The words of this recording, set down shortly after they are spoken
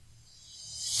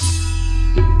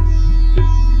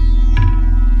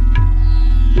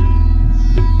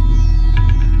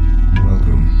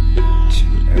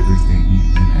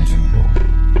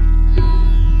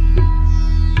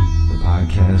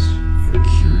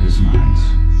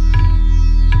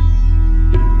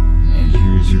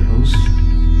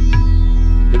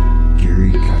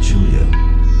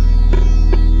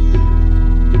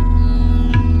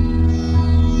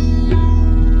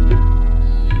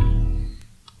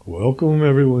Welcome,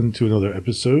 everyone, to another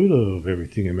episode of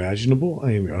Everything Imaginable.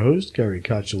 I am your host, Gary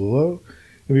Cacciolillo.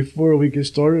 And before we get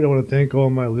started, I want to thank all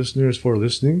my listeners for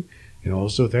listening and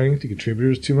also thank the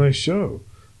contributors to my show,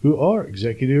 who are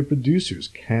executive producers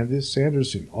Candace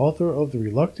Sanderson, author of The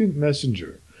Reluctant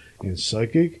Messenger, and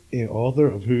psychic and author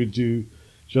of Hoodoo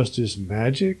Justice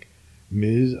Magic,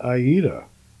 Ms. Aida.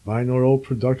 Binaural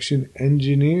production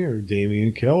engineer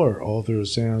Damian Keller, author of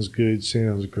Sounds Good,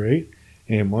 Sounds Great,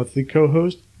 and monthly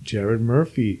co-host Jared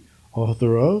Murphy,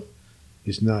 author of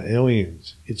It's Not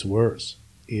Aliens, It's Worse,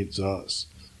 It's Us.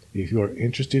 If you are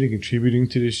interested in contributing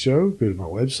to this show, go to my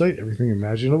website,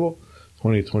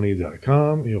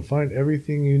 everythingimaginable2020.com, and you'll find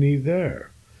everything you need there.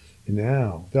 And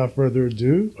now, without further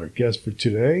ado, our guest for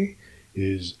today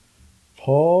is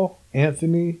Paul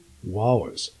Anthony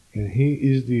Wallace, and he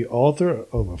is the author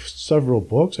of several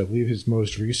books. I believe his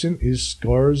most recent is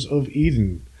Scars of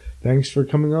Eden. Thanks for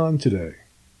coming on today.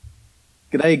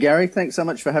 G'day, Gary. Thanks so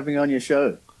much for having me on your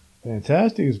show.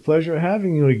 Fantastic. It's a pleasure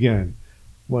having you again.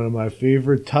 One of my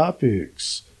favorite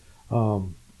topics. Now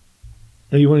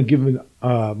you want to give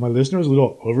my listeners a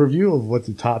little overview of what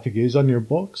the topic is on your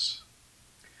books?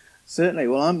 Certainly.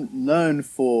 Well, I'm known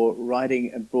for writing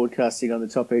and broadcasting on the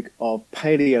topic of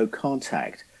paleo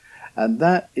contact. And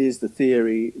that is the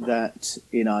theory that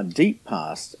in our deep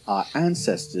past, our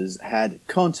ancestors had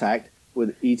contact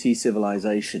with ET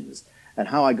civilizations. And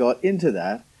how I got into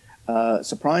that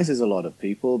surprises a lot of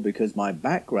people because my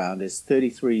background is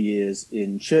 33 years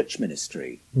in church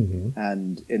ministry. Mm-hmm.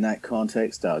 And in that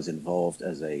context, I was involved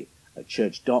as a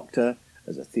church doctor,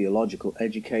 as a theological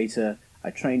educator.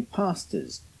 I trained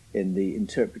pastors in the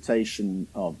interpretation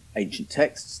of ancient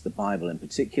texts, the Bible in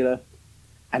particular.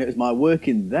 And it was my work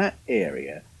in that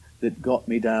area that got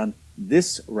me down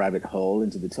this rabbit hole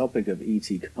into the topic of ET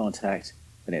contact.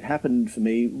 And it happened for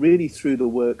me really through the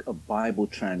work of Bible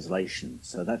translation.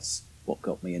 So that's what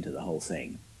got me into the whole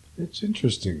thing. It's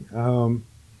interesting. You'd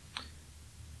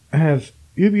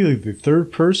be like the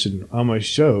third person on my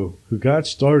show who got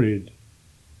started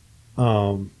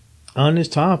on this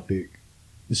topic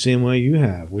the same way you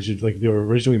have, which is like they were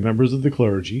originally members of the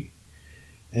clergy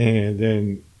and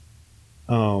then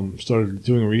started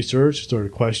doing research,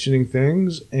 started questioning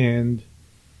things, and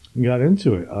got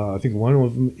into it. I think one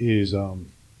of them is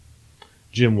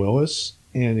Jim Willis,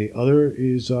 and the other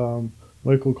is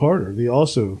Michael Carter. They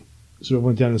also sort of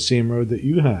went down the same road that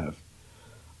you have.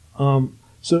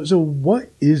 So what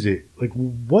is it? Like,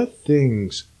 what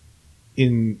things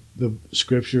in the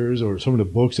scriptures or some of the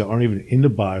books that aren't even in the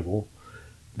Bible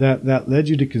that led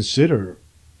you to consider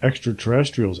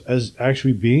extraterrestrials as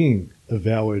actually being a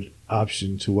valid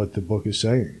option to what the book is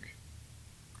saying?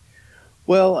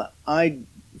 Well, I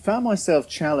found myself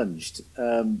challenged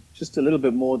just a little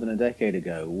bit more than a decade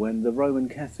ago when the Roman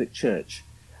Catholic Church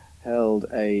held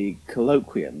a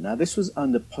colloquium. Now, this was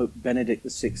under Pope Benedict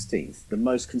XVI, the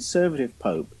most conservative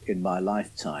pope in my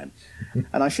lifetime.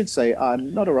 And I should say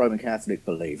I'm not a Roman Catholic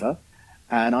believer,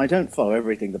 and I don't follow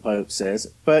everything the Pope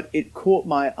says, but it caught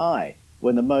my eye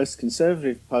when the most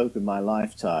conservative pope in my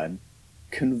lifetime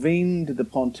convened the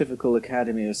Pontifical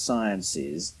Academy of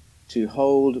Sciences to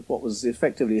hold what was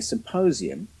effectively a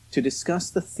symposium to discuss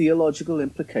the theological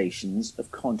implications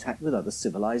of contact with other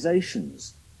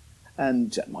civilizations.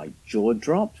 And my jaw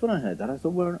dropped when I heard that. I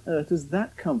thought, where on earth does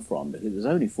that come from? Because it was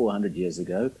only 400 years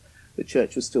ago. The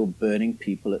church was still burning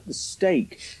people at the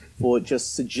stake for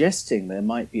just suggesting there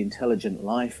might be intelligent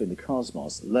life in the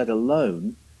cosmos, let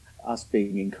alone us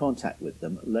being in contact with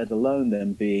them, let alone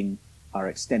them being our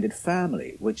extended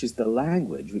family, which is the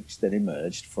language which then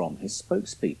emerged from his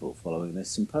spokespeople following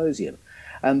this symposium.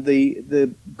 And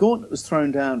the gauntlet was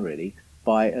thrown down, really,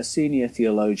 by a senior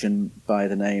theologian by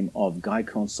the name of Guy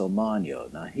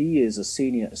Consolmagno. Now, he is a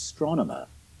senior astronomer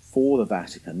for the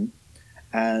Vatican,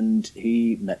 and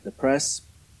he met the press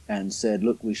and said,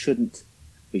 look, we shouldn't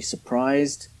be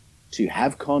surprised to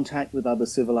have contact with other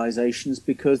civilizations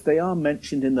because they are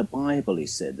mentioned in the Bible, he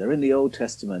said. They're in the Old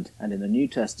Testament and in the New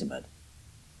Testament.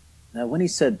 Now, when he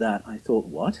said that, I thought,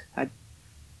 what?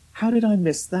 How did I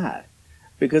miss that?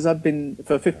 Because I've been,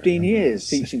 for 15 years,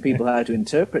 teaching people how to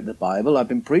interpret the Bible. I've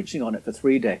been preaching on it for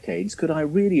 3 decades. Could I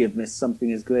really have missed something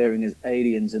as glaring as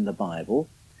aliens in the Bible?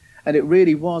 And it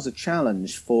really was a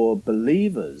challenge for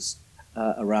believers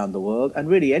around the world, and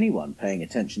really anyone paying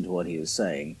attention to what he was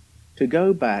saying, to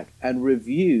go back and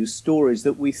review stories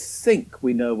that we think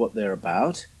we know what they're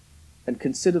about and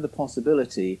consider the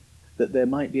possibility that there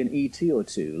might be an ET or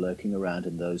two lurking around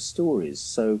in those stories.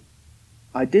 So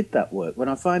I did that work when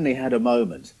I finally had a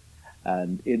moment.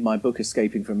 And in my book,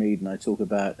 Escaping from Eden, I talk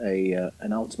about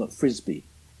an ultimate Frisbee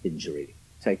injury.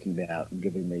 taking me out and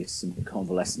giving me some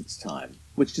convalescence time,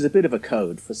 which is a bit of a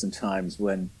code for some times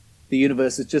when the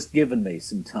universe has just given me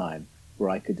some time where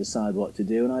I could decide what to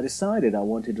do, and I decided I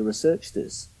wanted to research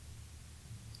this.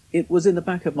 It was in the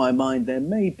back of my mind there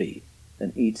may be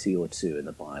an ET or two in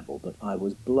the Bible, but I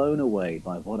was blown away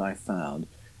by what I found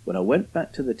when I went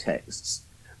back to the texts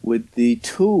with the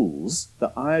tools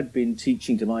that I had been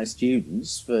teaching to my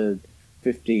students for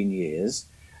 15 years.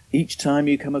 Each time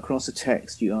you come across a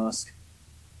text, you ask,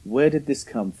 where did this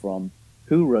come from?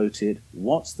 Who wrote it?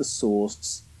 What's the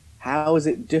source? How is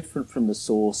it different from the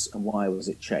source, and why was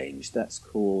it changed? That's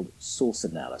called source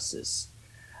analysis.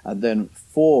 And then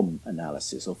form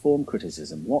analysis or form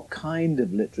criticism. What kind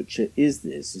of literature is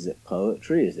this? Is it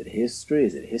poetry? Is it history?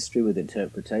 Is it history with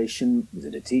interpretation? Is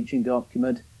it a teaching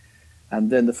document? And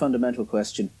then the fundamental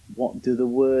question, what do the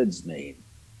words mean?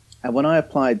 And when I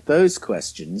applied those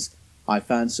questions, I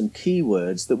found some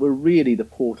keywords that were really the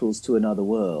portals to another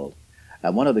world.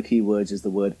 And one of the keywords is the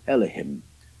word Elohim,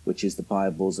 which is the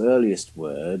Bible's earliest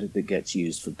word that gets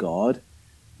used for God.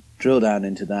 Drill down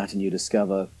into that and you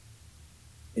discover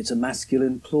it's a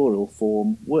masculine plural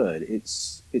form word.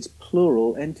 It's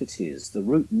plural entities. The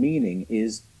root meaning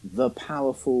is the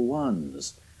powerful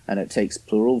ones. And it takes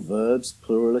plural verbs,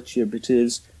 plural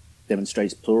attributives,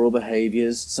 demonstrates plural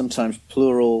behaviors, sometimes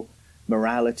plural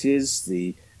moralities.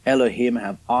 The Elohim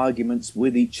have arguments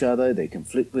with each other. They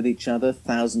conflict with each other.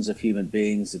 Thousands of human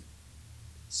beings have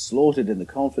slaughtered in the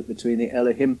conflict between the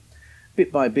Elohim.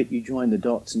 Bit by bit, you join the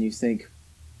dots and you think,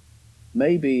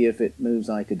 maybe if it moves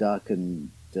like a duck and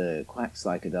quacks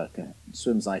like a duck and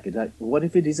swims like a duck, what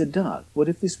if it is a duck? What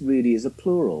if this really is a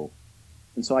plural?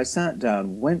 And so I sat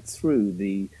down, went through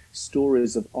the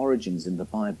stories of origins in the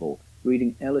Bible,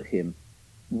 reading Elohim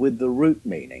with the root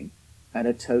meaning, and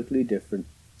a totally different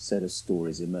set of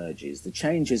stories emerges. The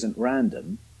change isn't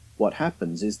random. What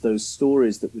happens is those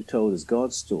stories that we're told as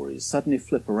God's stories suddenly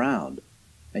flip around,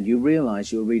 and you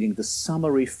realize you're reading the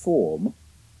summary form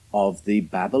of the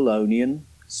Babylonian,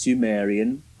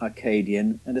 Sumerian,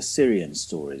 Akkadian, and Assyrian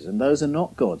stories. And those are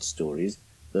not God's stories.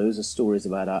 Those are stories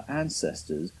about our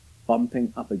ancestors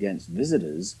bumping up against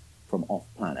visitors from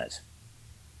off-planet.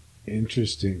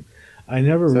 Interesting. I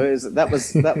never. So that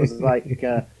was like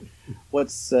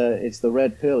it's the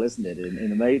red pill, isn't it? In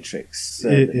the Matrix,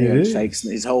 Neo takes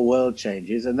and his whole world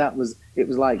changes, and it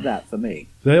was like that for me.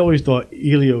 I always thought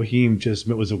Elohim just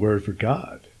was a word for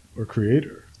God or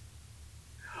Creator.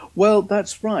 Well,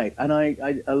 that's right, and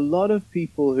a lot of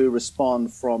people who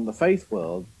respond from the faith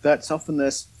world, that's often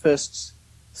their first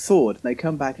thought, and they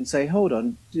come back and say, hold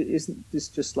on, isn't this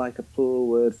just like a plural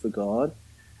word for God?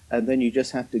 And then you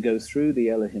just have to go through the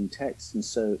Elohim text and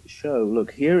show,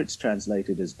 look, here it's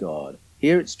translated as God,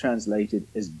 here it's translated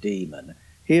as demon,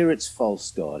 here it's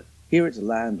false God, here it's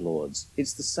landlords.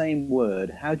 It's the same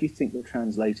word. How do you think the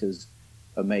translators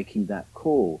are making that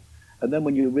call? And then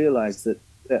when you realize that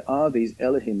there are these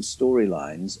Elohim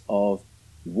storylines of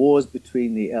wars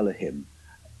between the Elohim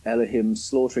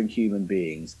slaughtering human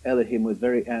beings, Elohim with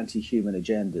very anti-human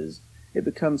agendas, it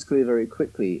becomes clear very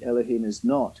quickly Elohim is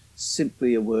not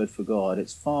simply a word for God.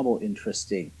 It's far more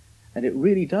interesting, and it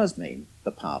really does mean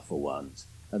the powerful ones.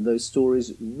 And those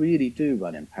stories really do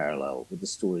run in parallel with the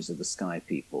stories of the sky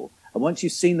people. And once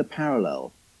you've seen the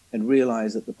parallel and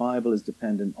realize that the Bible is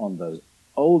dependent on those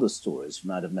older stories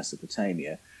from out of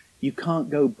Mesopotamia, you can't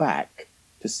go back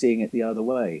to seeing it the other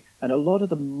way. And a lot of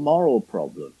the moral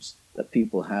problems that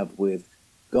people have with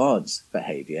God's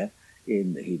behavior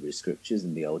in the Hebrew Scriptures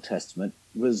in the Old Testament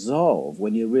resolve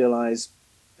when you realize,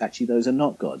 actually, those are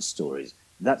not God's stories.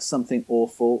 That's something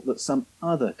awful that some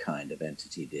other kind of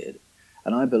entity did.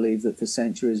 And I believe that for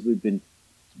centuries we've been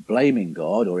blaming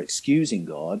God or excusing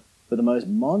God for the most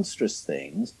monstrous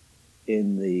things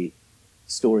in the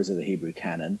stories of the Hebrew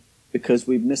canon because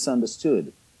we've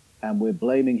misunderstood, and we're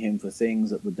blaming him for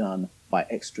things that were done by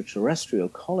extraterrestrial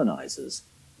colonizers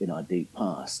in our deep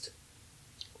past.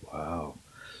 Wow.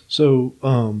 So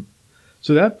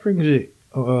that brings it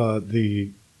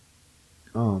the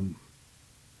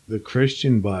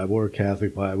Christian Bible or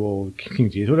Catholic Bible, King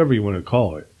James, whatever you want to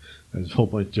call it. There's a whole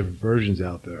bunch of different versions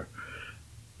out there,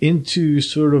 into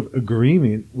sort of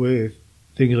agreement with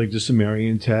things like the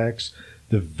Sumerian texts,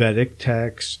 the Vedic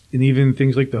texts, and even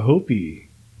things like the Hopi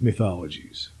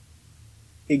mythologies.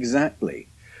 Exactly.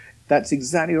 That's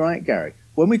exactly right, Gary.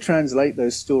 When we translate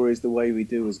those stories the way we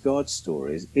do as God's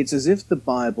stories, it's as if the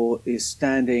Bible is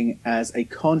standing as a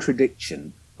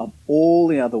contradiction of all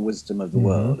the other wisdom of the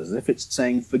world, as if it's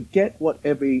saying, forget what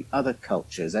every other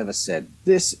culture has ever said.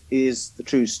 This is the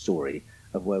true story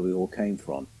of where we all came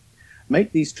from.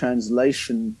 Make these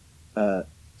translation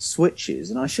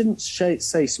switches, and I shouldn't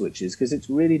say switches because it's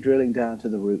really drilling down to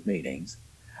the root meanings.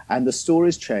 And the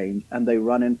stories change and they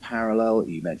run in parallel.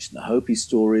 You mentioned the Hopi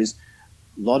stories,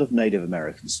 a lot of Native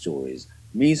American stories,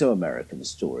 Mesoamerican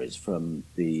stories from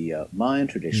the Mayan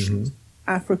traditions,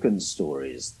 African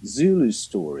stories, Zulu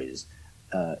stories,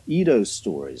 Edo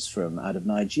stories from out of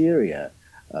Nigeria,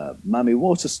 Mami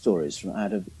Water stories from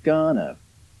out of Ghana.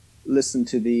 Listen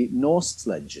to the Norse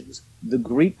legends, the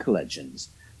Greek legends.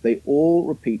 They all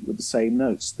repeat with the same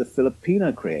notes. The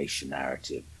Filipino creation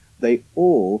narrative, they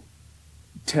all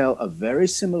tell a very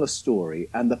similar story,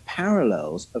 and the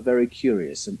parallels are very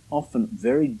curious and often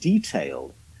very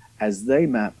detailed as they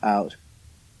map out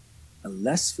a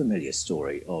less familiar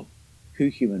story of who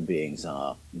human beings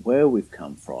are, where we've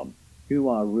come from, who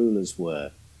our rulers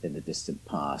were in the distant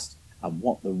past, and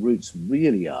what the roots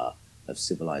really are of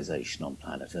civilization on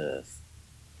planet Earth.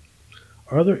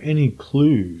 Are there any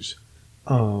clues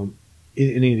in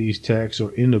any of these texts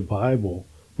or in the Bible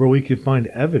where we can find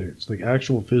evidence, like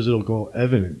actual physical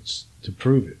evidence to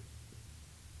prove it?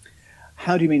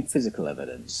 How do you mean physical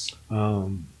evidence?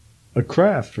 A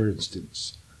craft, for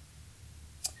instance.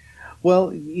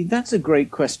 Well, that's a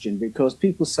great question, because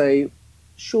people say,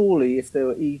 surely if there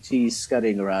were ETs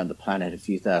scudding around the planet a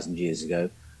few thousand years ago,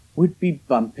 we'd be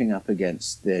bumping up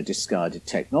against their discarded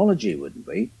technology, wouldn't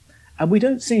we? And we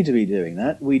don't seem to be doing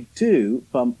that. We do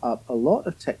bump up a lot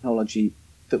of technology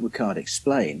that we can't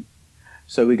explain.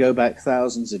 So we go back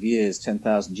thousands of years,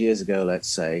 10,000 years ago, let's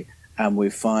say, and we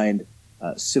find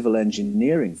civil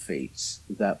engineering feats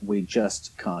that we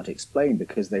just can't explain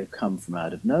because they've come from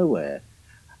out of nowhere.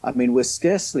 I mean, we're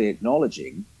scarcely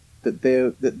acknowledging that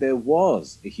there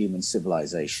was a human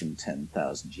civilization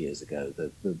 10,000 years ago.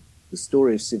 The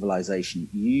story of civilization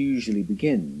usually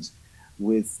begins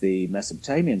with the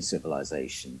Mesopotamian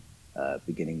civilization,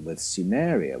 beginning with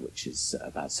Sumeria, which is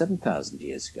about 7,000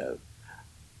 years ago.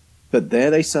 But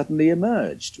there they suddenly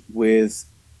emerged with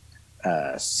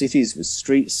cities with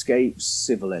streetscapes,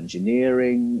 civil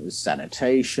engineering,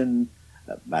 sanitation,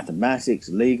 mathematics,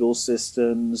 legal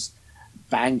systems,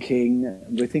 banking.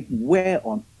 And we're thinking, where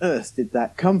on earth did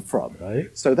that come from?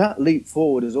 Right. So that leap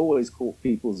forward has always caught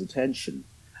people's attention.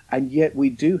 And yet we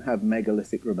do have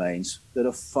megalithic remains that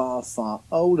are far, far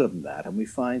older than that. And we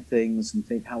find things and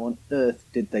think, how on earth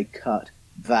did they cut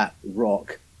that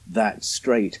rock that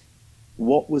straight?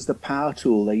 What was the power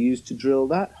tool they used to drill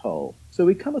that hole? So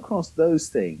we come across those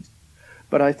things.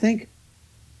 But I think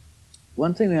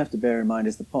one thing we have to bear in mind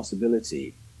is the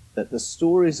possibility that the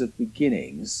stories of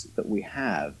beginnings that we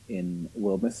have in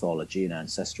world mythology and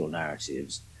ancestral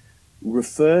narratives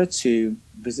refer to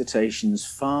visitations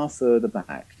far further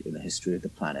back in the history of the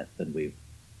planet than we've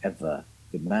ever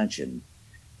imagined.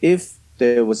 If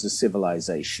there was a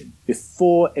civilization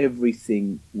before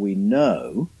everything we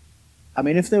know, I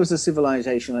mean, if there was a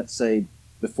civilization, let's say,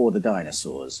 before the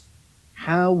dinosaurs,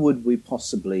 how would we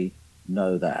possibly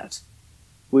know that?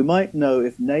 We might know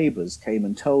if neighbors came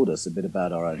and told us a bit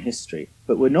about our own history,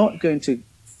 but we're not going to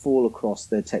fall across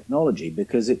their technology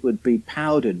because it would be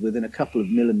powdered within a couple of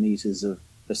millimeters of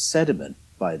sediment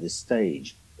by this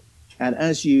stage. And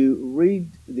as you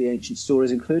read the ancient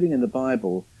stories, including in the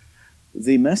Bible,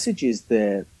 the message is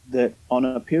there that on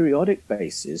a periodic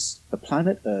basis, the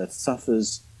planet Earth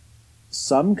suffers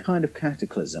some kind of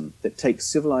cataclysm that takes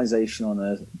civilization on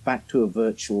Earth back to a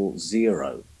virtual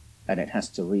zero, and it has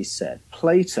to reset.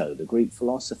 Plato, the Greek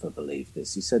philosopher, believed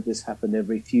this. He said this happened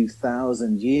every few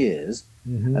thousand years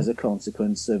as a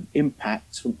consequence of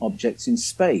impacts from objects in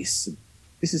space.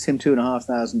 This is him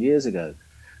 2,500 years ago.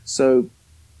 So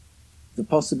the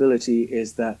possibility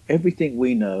is that everything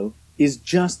we know is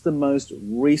just the most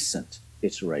recent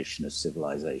iteration of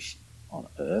civilization on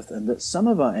Earth, and that some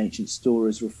of our ancient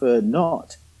stories refer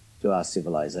not to our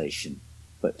civilization,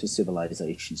 but to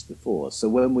civilizations before. So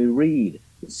when we read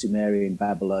the Sumerian,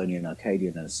 Babylonian,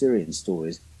 Akkadian, and Assyrian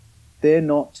stories, they're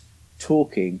not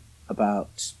talking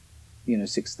about,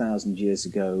 6,000 years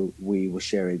ago we were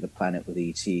sharing the planet with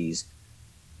ETs.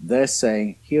 They're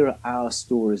saying, here are our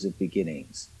stories of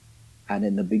beginnings. And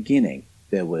in the beginning,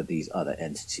 there were these other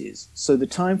entities. So the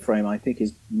time frame, I think,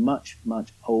 is much,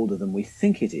 much older than we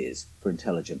think it is for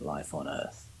intelligent life on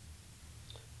Earth.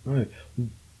 Right.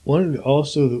 One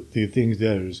also the things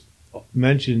that is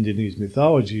mentioned in these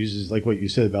mythologies is like what you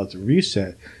said about the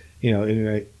reset. And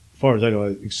as far as I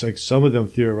know, it's like some of them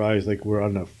theorize like we're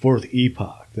on the fourth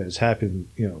epoch that's happened.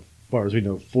 As far as we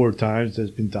know, 4 times that's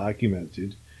been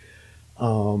documented.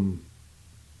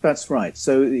 That's right.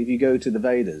 So if you go to the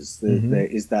Vedas, there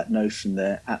is that notion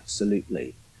there,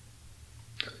 absolutely.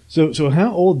 So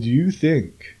how old do you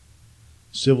think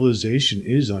civilization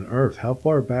is on Earth. How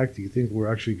far back do you think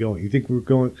we're actually going? You think we're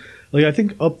going, like, I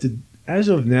think up to, as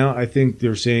of now, I think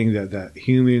they're saying that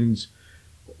humans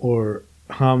or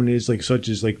hominids, like such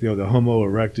as like, the Homo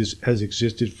erectus has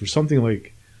existed for something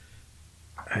like,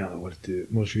 I don't know what the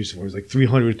most recent one was, like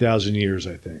 300,000 years,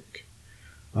 I think.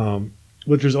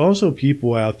 But there's also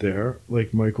people out there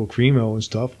like Michael Cremo and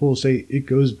stuff who will say it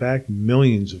goes back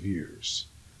millions of years.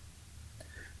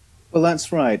 Well,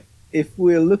 that's right. If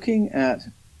we're looking at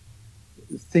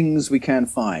things we can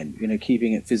find,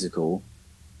 keeping it physical,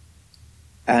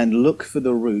 and look for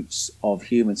the roots of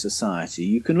human society,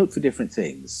 you can look for different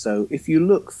things. So if you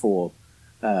look for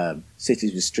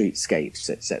cities with streetscapes,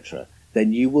 etc.,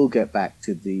 then you will get back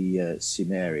to the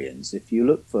Sumerians. If you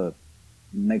look for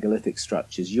megalithic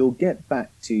structures, you'll get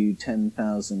back to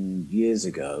 10,000 years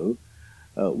ago,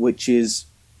 which is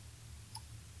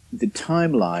the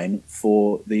timeline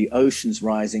for the oceans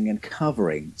rising and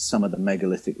covering some of the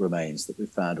megalithic remains that we've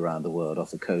found around the world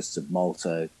off the coasts of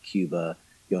Malta, Cuba,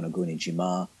 Yonaguni,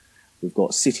 Jima. We've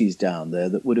got cities down there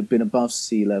that would have been above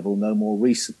sea level no more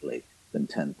recently than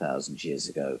 10,000 years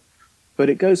ago. But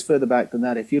it goes further back than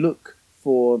that. If you look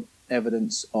for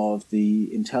evidence of the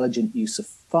intelligent use of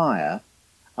fire,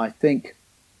 I think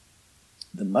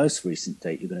the most recent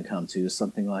date you're going to come to is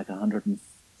something like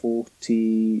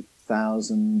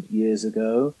 140,000 years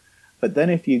ago. But then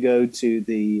if you go to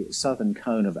the southern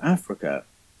cone of Africa,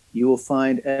 you will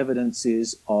find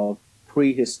evidences of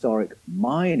prehistoric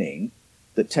mining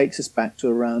that takes us back to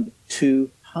around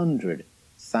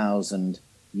 200,000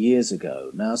 years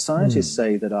ago. Now, scientists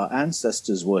say that our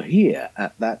ancestors were here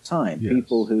at that time, yes.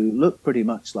 People who look pretty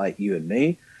much like you and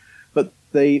me, but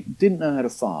they didn't know how to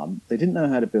farm, they didn't know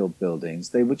how to build buildings,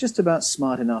 they were just about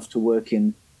smart enough to work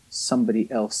in somebody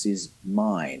else's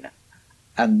mine.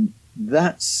 And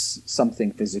that's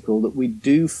something physical that we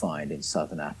do find in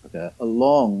southern Africa,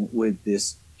 along with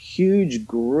this huge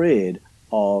grid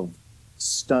of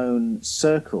stone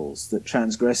circles that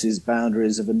transgresses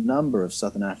boundaries of a number of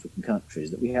southern African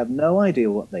countries that we have no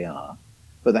idea what they are,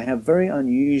 but they have very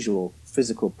unusual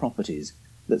physical properties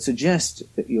that suggest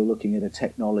that you're looking at a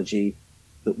technology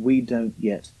that we don't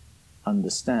yet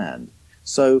understand.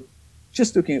 So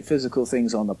just looking at physical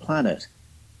things on the planet,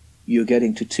 you're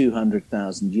getting to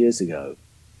 200,000 years ago.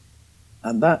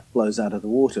 And that blows out of the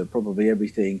water probably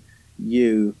everything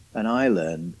you and I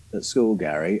learned at school,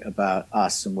 Gary, about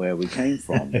us and where we came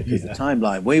from, because the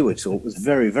timeline we were taught was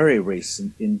very, very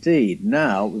recent indeed.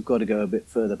 Now we've got to go a bit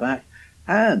further back.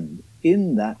 And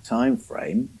in that time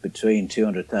frame, between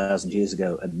 200,000 years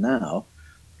ago and now,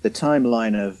 the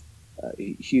timeline of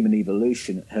human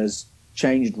evolution has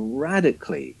changed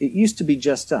radically. It used to be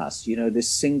just us, this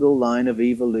single line of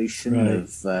evolution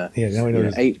of now we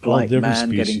know ape-like man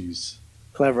species. getting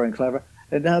clever and clever.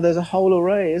 And now there's a whole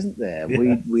array, isn't there?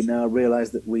 Yes. We now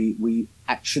realize that we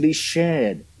actually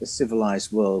shared a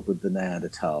civilized world with the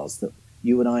Neanderthals, that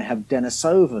you and I have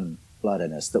Denisovan blood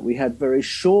in us, that we had very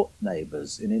short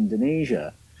neighbors in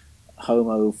Indonesia,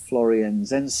 Homo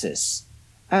floresiensis,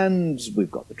 and we've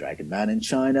got the Dragon Man in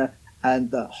China,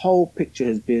 and the whole picture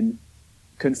has been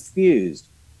confused.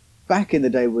 Back in the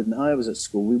day when I was at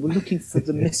school, we were looking for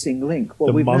the missing link.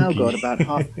 Well, we've now got about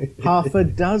half a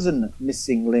dozen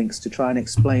missing links to try and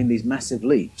explain these massive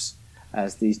leaps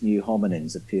as these new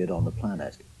hominins appeared on the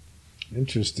planet.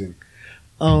 Interesting.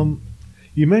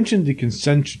 You mentioned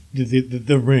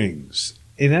the rings,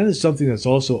 and that is something that's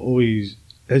also always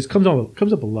comes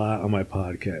up a lot on my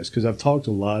podcast, because I've talked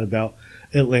a lot about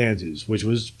Atlantis, which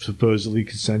was supposedly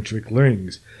concentric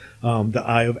rings. The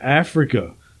Eye of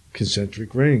Africa,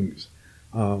 concentric rings.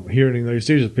 Here in the United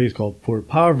States, there's a place called Port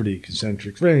Poverty,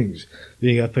 concentric rings. Then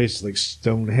you got places like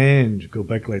Stonehenge,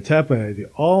 Göbekli Tepe. They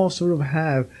all sort of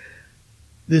have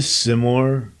this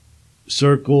similar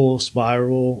circle,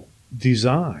 spiral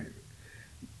design.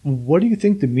 What do you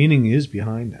think the meaning is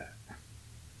behind that?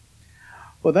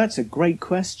 Well, that's a great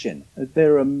question.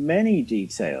 There are many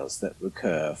details that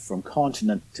recur from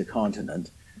continent to continent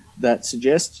that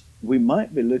suggest we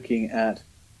might be looking at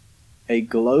a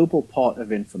global pot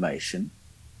of information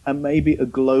and maybe a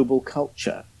global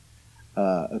culture.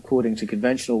 According to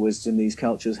conventional wisdom, these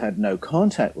cultures had no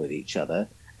contact with each other,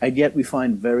 and yet we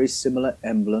find very similar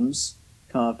emblems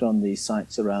carved on these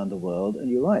sites around the world, and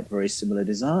you're right, very similar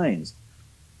designs.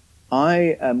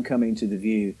 I am coming to the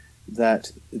view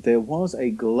that there was a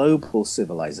global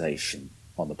civilization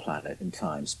on the planet in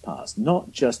times past,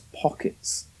 not just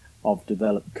pockets of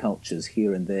developed cultures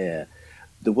here and there.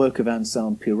 The work of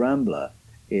Anselm Pirambla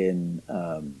in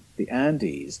the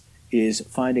Andes is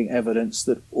finding evidence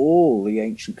that all the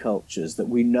ancient cultures that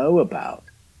we know about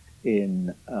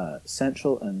in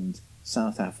Central and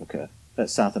South Africa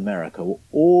South America were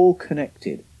all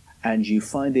connected, and you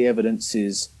find the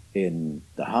evidences in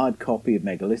the hard copy of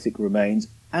megalithic remains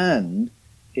and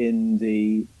in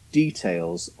the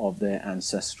details of their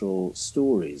ancestral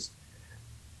stories.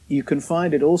 You can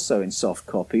find it also in soft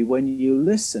copy when you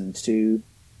listen to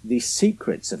the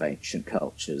secrets of ancient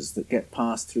cultures that get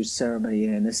passed through ceremony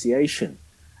and initiation,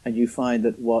 and you find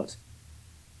that what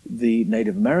the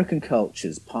Native American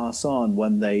cultures pass on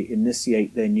when they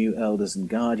initiate their new elders and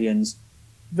guardians,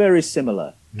 very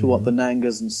similar to what the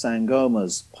Nangas and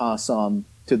Sangomas pass on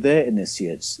to their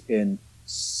initiates in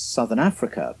southern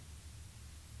Africa.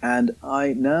 And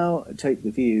I now take the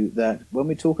view that when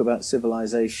we talk about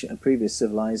civilization, a previous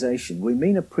civilization, we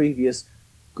mean a previous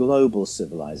global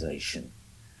civilization.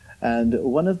 And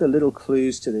one of the little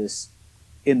clues to this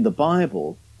in the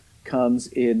Bible comes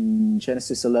in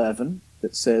Genesis 11,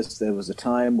 that says there was a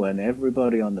time when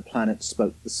everybody on the planet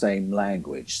spoke the same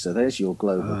language. So there's your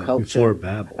global culture. Before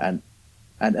Babel.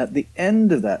 And at the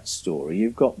end of that story,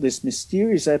 you've got this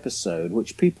mysterious episode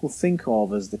which people think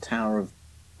of as the Tower of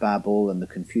Babel and the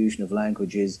confusion of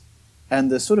languages. And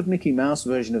the sort of Mickey Mouse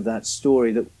version of that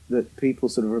story that people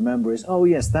sort of remember is, oh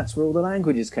yes, that's where all the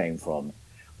languages came from.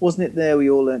 Wasn't it there we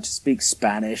all learned to speak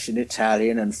Spanish and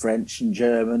Italian and French and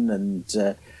German and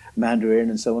Mandarin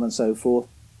and so on and so forth?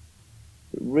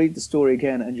 Read the story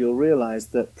again and you'll realize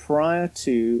that prior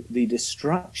to the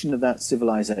destruction of that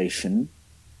civilization,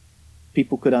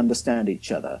 people could understand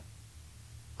each other.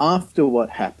 After what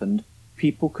happened,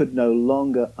 people could no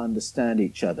longer understand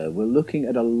each other. We're looking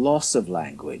at a loss of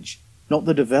language, not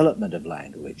the development of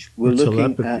language. We're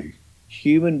looking at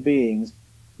human beings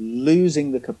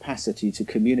losing the capacity to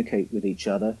communicate with each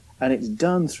other, and it's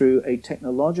done through a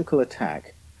technological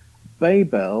attack.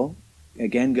 Babel,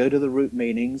 again, go to the root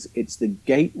meanings. It's the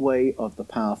gateway of the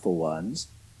powerful ones.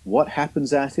 What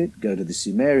happens at it? Go to the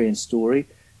Sumerian story.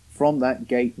 From that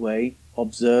gateway,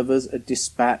 observers are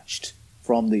dispatched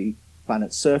from the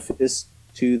planet's surface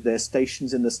to their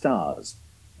stations in the stars,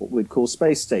 what we'd call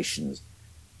space stations.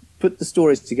 Put the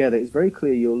stories together, it's very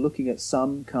clear you're looking at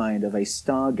some kind of a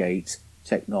Stargate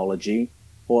technology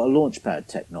or a launchpad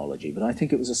technology, but I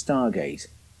think it was a Stargate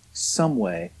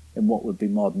somewhere in what would be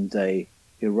modern-day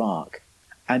Iraq.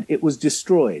 And it was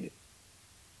destroyed.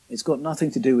 It's got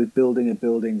nothing to do with building a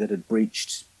building that had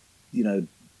breached,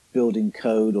 building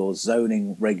code or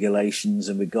zoning regulations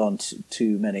and we'd gone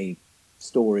too many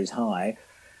stories high.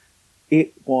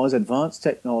 It was advanced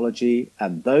technology,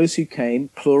 and those who came,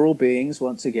 plural beings,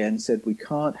 once again, said we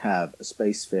can't have a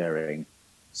spacefaring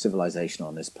civilization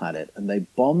on this planet. And they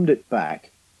bombed it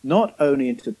back, not only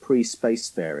into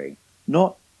pre-spacefaring,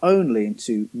 not only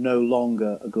into no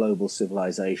longer a global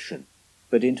civilization,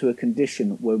 but into a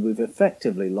condition where we've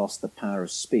effectively lost the power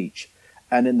of speech.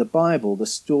 And in the Bible, the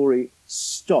story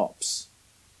stops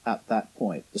at that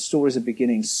point. The stories of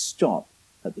beginning stop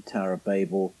at the Tower of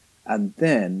Babel, and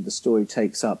then the story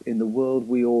takes up in the world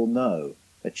we all know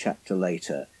a chapter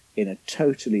later, in a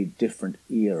totally different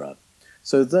era.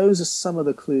 So those are some of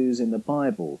the clues in the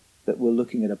Bible that we're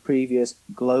looking at a previous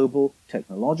global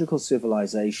technological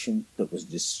civilization that was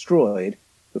destroyed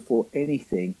before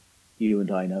anything you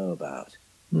and I know about.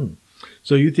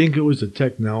 So you think it was the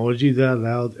technology that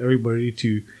allowed everybody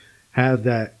to have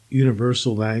that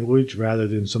universal language rather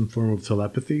than some form of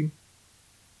telepathy?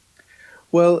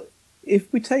 Well,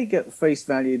 if we take at face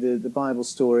value the Bible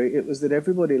story, it was that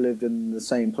everybody lived in the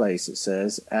same place, it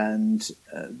says, and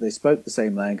they spoke the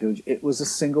same language. It was a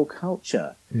single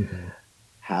culture. Mm-hmm.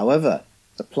 However,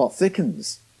 the plot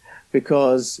thickens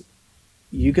because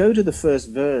you go to the first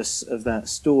verse of that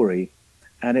story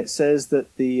and it says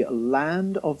that the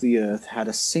land of the earth had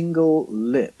a single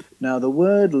lip. Now, the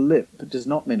word lip does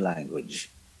not mean language.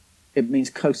 It means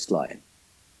coastline.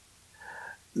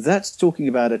 That's talking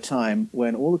about a time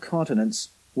when all the continents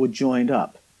were joined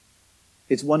up.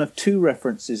 It's one of two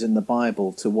references in the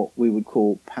Bible to what we would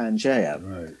call Pangaea.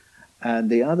 Right. And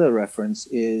the other reference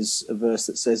is a verse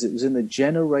that says it was in the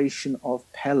generation of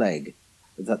Peleg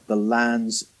that the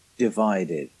lands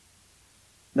divided.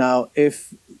 Now,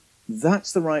 if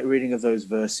that's the right reading of those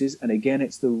verses, and again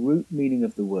it's the root meaning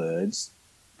of the words,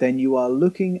 then you are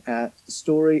looking at the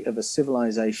story of a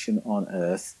civilization on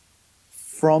Earth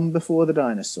from before the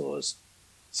dinosaurs,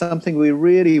 something we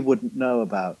really wouldn't know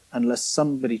about unless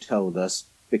somebody told us,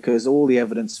 because all the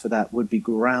evidence for that would be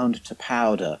ground to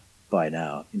powder by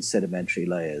now in sedimentary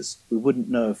layers. We wouldn't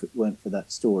know if it weren't for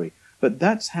that story. But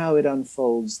that's how it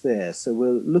unfolds there. So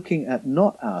we're looking at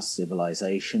not our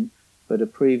civilization, but a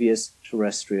previous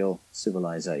terrestrial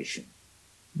civilization.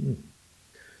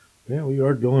 Yeah, we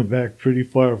are going back pretty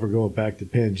far if we're going back to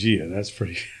Pangaea. That's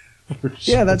pretty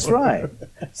Yeah, that's right.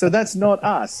 So that's not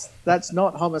us. That's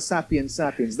not Homo sapiens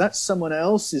sapiens. That's someone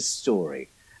else's story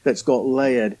that's got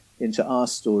layered into our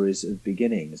stories of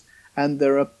beginnings. And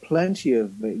there are plenty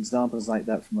of examples like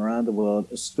that from around the world,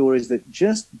 of stories that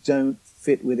just don't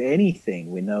fit with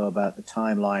anything we know about the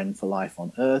timeline for life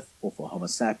on Earth or for Homo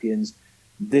sapiens.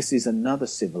 This is another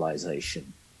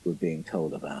civilization we're being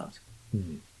told about.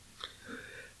 Hmm.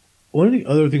 One of the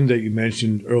other things that you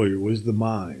mentioned earlier was the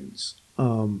mines.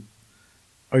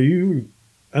 Are you?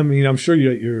 I mean, I'm sure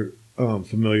you're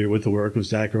familiar with the work of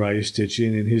Zecharia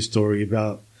Sitchin and his story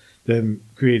about them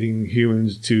creating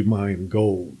humans to mine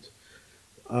gold.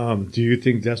 Do you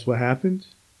think that's what happened?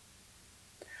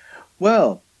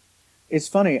 Well, it's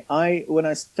funny. When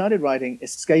I started writing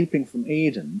Escaping from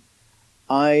Eden,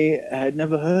 I had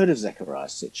never heard of Zecharia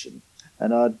Sitchin,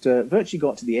 and I'd virtually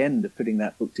got to the end of putting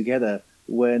that book together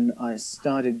when I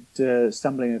started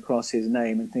stumbling across his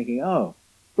name and thinking, oh,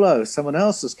 blow, someone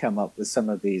else has come up with some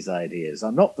of these ideas.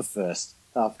 I'm not the first,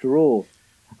 after all.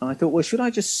 And I thought, well, should I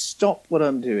just stop what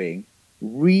I'm doing,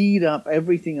 read up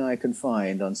everything I can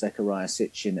find on Zecharia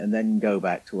Sitchin, and then go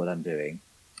back to what I'm doing?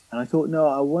 And I thought, no,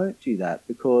 I won't do that,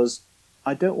 because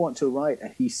I don't want to write a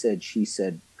he said, she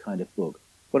said kind of book.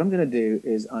 What I'm going to do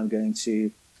is I'm going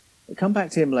to come back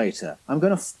to him later. I'm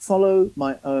going to follow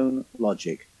my own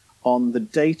logic on the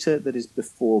data that is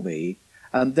before me,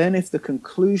 and then if the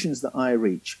conclusions that I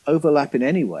reach overlap in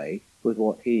any way with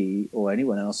what he or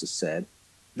anyone else has said,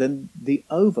 then the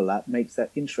overlap makes that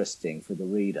interesting for the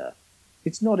reader.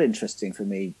 It's not interesting for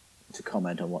me to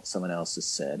comment on what someone else has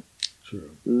said. Sure.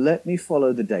 Let me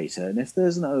follow the data, and if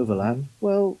there's an overlap,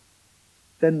 well,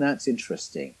 then that's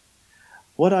interesting.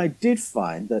 What I did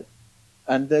find that,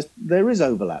 and there is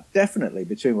overlap, definitely,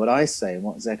 between what I say and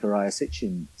what Zecharia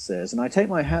Sitchin says. And I take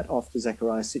my hat off to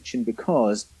Zecharia Sitchin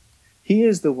because he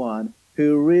is the one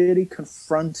who really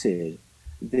confronted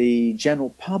the general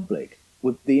public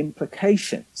with the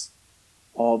implications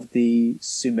of the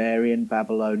Sumerian,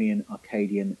 Babylonian,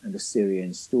 Akkadian, and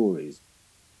Assyrian stories.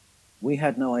 We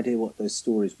had no idea what those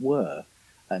stories were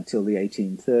until the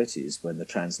 1830s, when the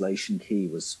translation key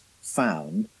was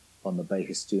found on the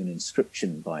Behistun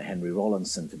inscription by Henry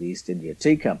Rawlinson for the East India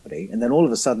Tea Company. And then all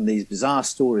of a sudden these bizarre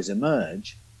stories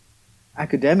emerge.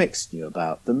 Academics knew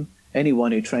about them.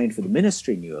 Anyone who trained for the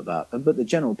ministry knew about them, but the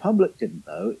general public didn't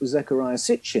know. It was Zecharia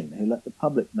Sitchin who let the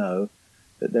public know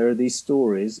that there are these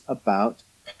stories about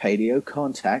paleo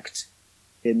contact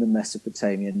in the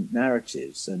Mesopotamian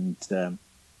narratives. And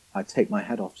I take my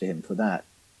hat off to him for that.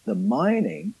 The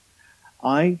mining,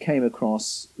 I came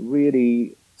across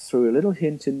really through a little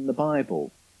hint in the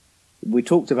Bible. We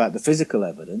talked about the physical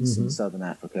evidence in southern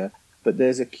Africa, but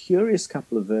there's a curious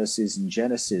couple of verses in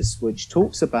Genesis which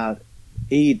talks about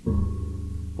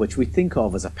Eden, which we think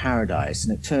of as a paradise,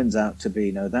 and it turns out to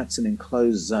be, no, that's an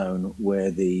enclosed zone where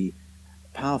the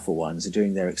powerful ones are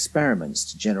doing their experiments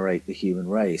to generate the human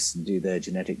race and do their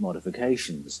genetic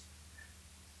modifications.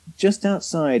 Just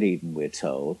outside Eden, we're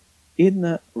told, in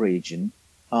that region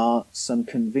are some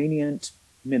convenient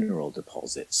mineral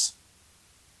deposits,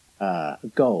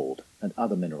 gold and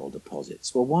other mineral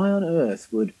deposits. Well, why on earth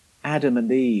would Adam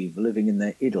and Eve living in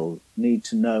their idyll need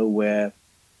to know where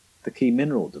the key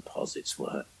mineral deposits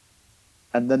were?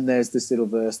 And then there's this little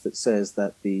verse that says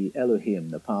that the Elohim,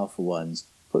 the powerful ones,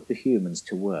 put the humans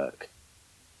to work.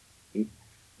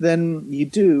 Then you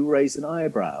do raise an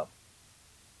eyebrow.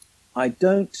 I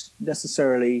don't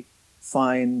necessarily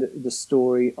find the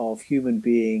story of human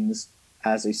beings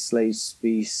as a slave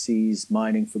species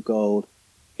mining for gold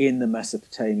in the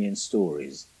Mesopotamian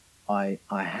stories. I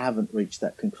haven't reached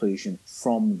that conclusion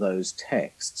from those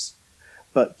texts.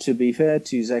 But to be fair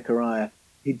to Zecharia,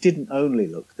 he didn't only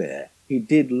look there. He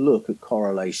did look at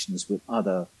correlations with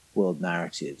other world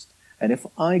narratives. And if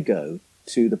I go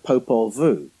to the Popol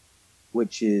Vuh,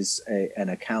 which is an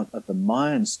account of the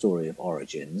Mayan story of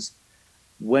origins,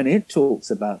 when it talks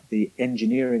about the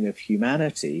engineering of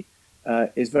humanity,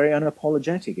 is very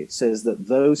unapologetic. It says that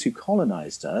those who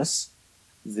colonized us,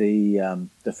 the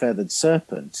feathered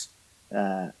serpent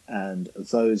and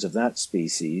those of that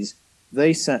species,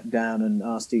 they sat down and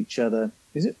asked each other,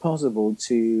 is it possible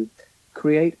to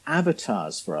create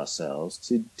avatars for ourselves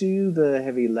to do the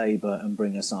heavy labor and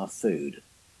bring us our food?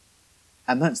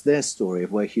 And that's their story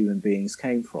of where human beings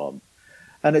came from.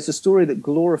 And it's a story that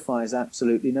glorifies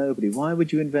absolutely nobody. Why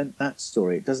would you invent that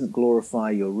story? It doesn't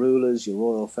glorify your rulers, your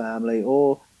royal family,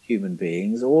 or human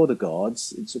beings, or the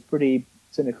gods. It's a pretty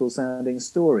cynical-sounding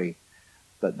story.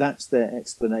 But that's their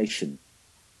explanation.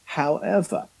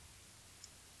 However,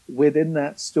 within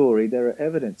that story, there are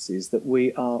evidences that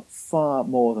we are far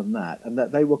more than that, and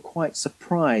that they were quite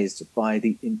surprised by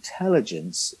the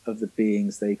intelligence of the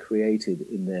beings they created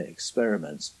in their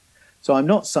experiments. So I'm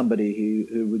not somebody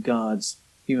who regards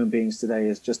human beings today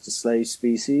as just a slave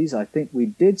species. I think we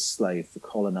did slave for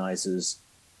colonizers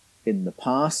in the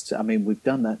past. I mean, we've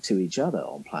done that to each other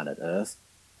on planet Earth,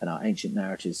 and our ancient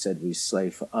narratives said we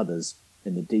slaved for others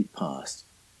in the deep past.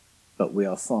 But we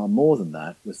are far more than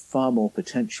that, with far more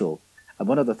potential. And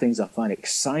one of the things I find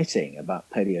exciting about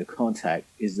paleocontact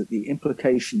is that the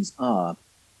implications are,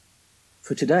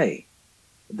 for today,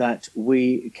 that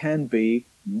we can be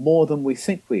more than we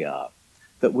think we are,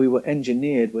 that we were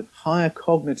engineered with higher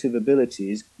cognitive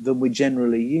abilities than we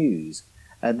generally use.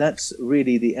 And that's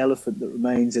really the elephant that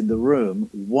remains in the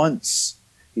room once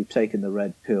you've taken the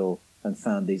red pill and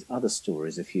found these other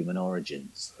stories of human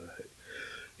origins.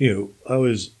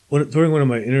 During one of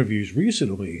my interviews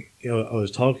recently, I was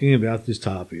talking about this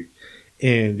topic,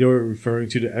 and they were referring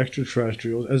to the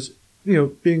extraterrestrials as,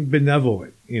 being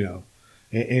benevolent,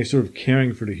 and sort of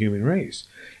caring for the human race.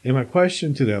 And my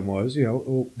question to them was,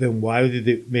 then why did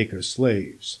they make us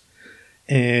slaves?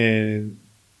 And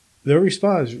their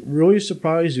response really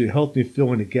surprised me, helped me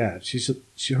fill in the gaps.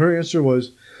 Her answer was,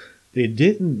 they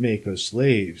didn't make us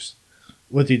slaves.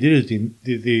 What they did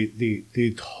is they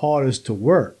taught us to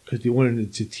work because they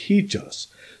wanted to teach us.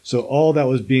 So all that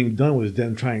was being done was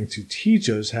them trying to teach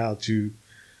us how to,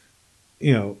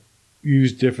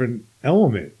 use different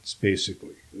elements,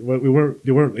 basically. They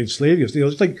weren't enslaving us. It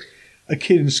was like a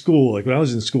kid in school. Like when I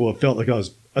was in school, it felt like I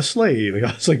was a slave. Like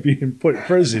I was like being put in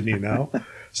prison,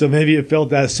 So maybe it felt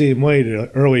that same way to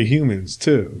early humans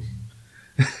too.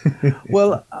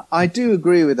 Well, I do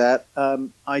agree with that.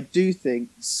 I do think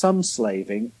some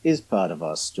slaving is part of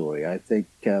our story. I think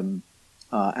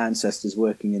our ancestors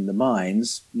working in the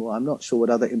mines, well, I'm not sure what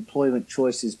other employment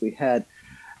choices we had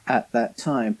at that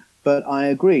time, but I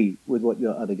agree with what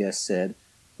your other guest said.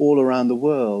 All around the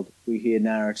world, we hear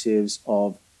narratives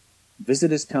of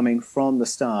visitors coming from the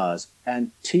stars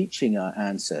and teaching our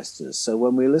ancestors. So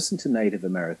when we listen to Native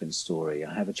American story,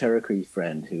 I have a Cherokee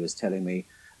friend who is telling me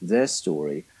their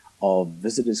story of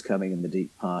visitors coming in the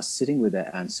deep past, sitting with their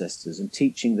ancestors and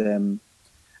teaching them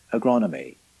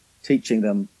agronomy, teaching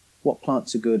them what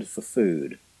plants are good for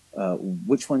food,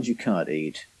 which ones you can't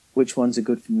eat, which ones are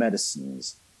good for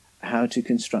medicines, how to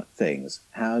construct things,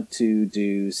 how to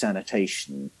do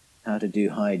sanitation, how to do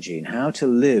hygiene, how to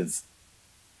live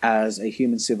as a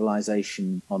human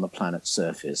civilization on the planet's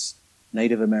surface.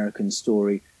 Native American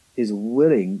story is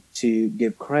willing to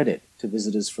give credit to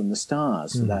visitors from the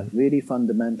stars for that really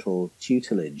fundamental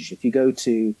tutelage. If you go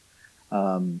to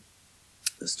the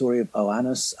story of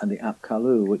Oannes and the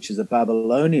Apkallu, which is a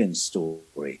Babylonian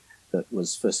story that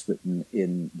was first written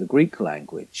in the Greek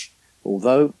language,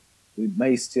 although we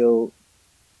may still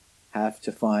have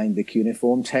to find the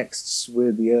cuneiform texts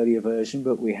with the earlier version,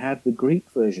 but we have the Greek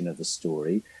version of the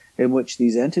story in which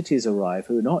these entities arrive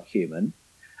who are not human,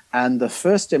 and the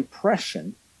first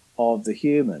impression of the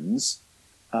humans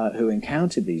who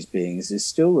encountered these beings is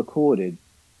still recorded.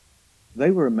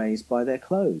 They were amazed by their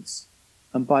clothes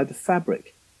and by the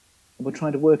fabric, and were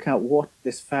trying to work out what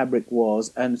this fabric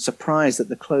was, and surprised that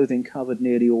the clothing covered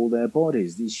nearly all their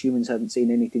bodies. These humans hadn't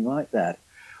seen anything like that.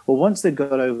 Well, once they'd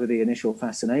got over the initial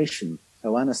fascination,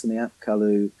 Oannes and the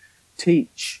Apkallu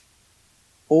teach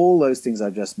all those things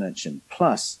I've just mentioned,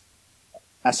 plus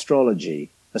astrology,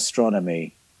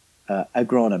 astronomy,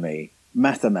 agronomy,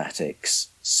 mathematics,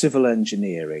 civil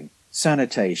engineering,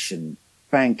 sanitation,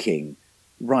 banking,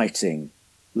 writing,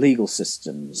 legal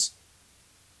systems.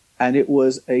 And it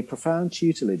was a profound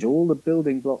tutelage, all the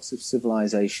building blocks of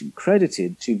civilization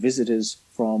credited to visitors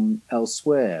from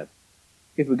elsewhere.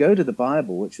 If we go to the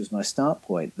Bible, which was my start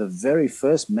point, the very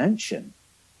first mention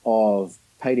of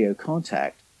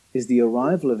paleocontact is the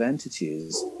arrival of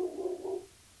entities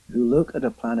who look at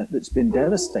a planet that's been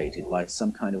devastated by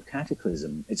some kind of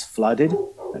cataclysm. It's flooded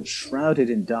and shrouded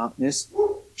in darkness,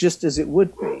 just as it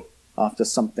would be after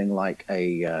something like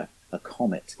a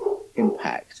comet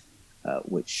impact,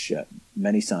 which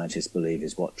many scientists believe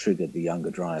is what triggered the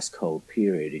Younger Dryas Cold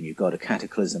period. And you've got a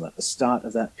cataclysm at the start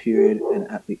of that period and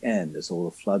at the end as all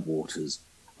the floodwaters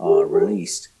are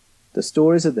released. The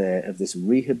stories are there of this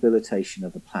rehabilitation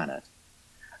of the planet.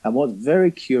 And what's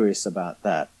very curious about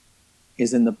that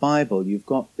is in the Bible, you've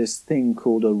got this thing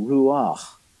called a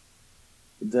ruach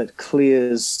that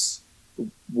clears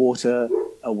water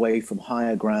away from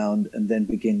higher ground and then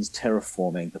begins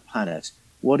terraforming the planet.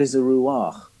 What is a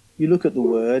ruach? You look at the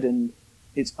word and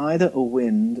it's either a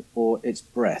wind or it's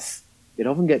breath. It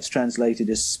often gets translated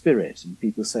as spirit, and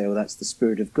people say, oh, that's the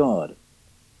Spirit of God.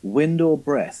 wind or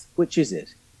breath? Which is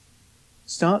it?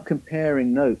 Start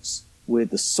comparing notes with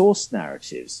the source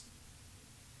narratives.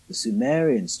 The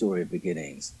Sumerian story of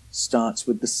beginnings starts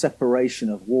with the separation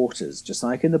of waters, just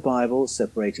like in the Bible,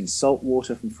 separating salt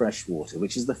water from fresh water,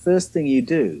 which is the first thing you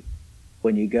do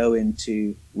when you go in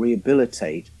to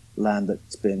rehabilitate land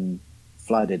that's been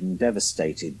flooded and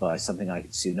devastated by something like a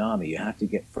tsunami. You have to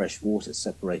get fresh water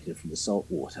separated from the salt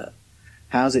water.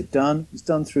 How's it done? It's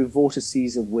done through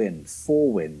vortices of wind,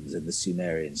 four winds in the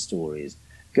Sumerian stories.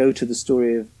 Go to the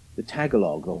story of the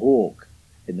Tagalog, the hawk,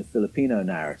 in the Filipino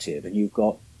narrative, and you've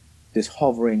got this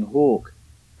hovering hawk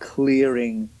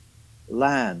clearing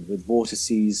land with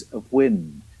vortices of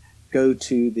wind. Go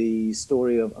to the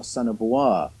story of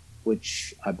Osanabuwa,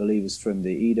 which I believe is from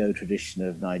the Edo tradition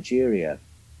of Nigeria,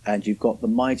 and you've got the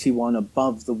mighty one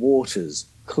above the waters,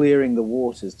 clearing the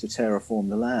waters to terraform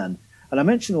the land. And I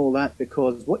mention all that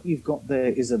because what you've got there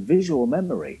is a visual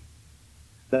memory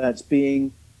that's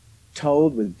being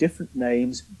told with different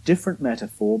names, different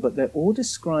metaphor, but they're all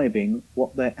describing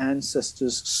what their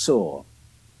ancestors saw.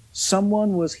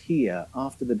 Someone was here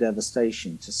after the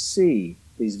devastation to see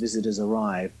these visitors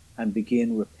arrive and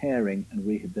begin repairing and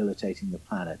rehabilitating the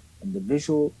planet. And the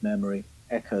visual memory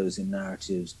echoes in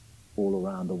narratives all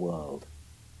around the world.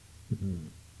 Mm-hmm.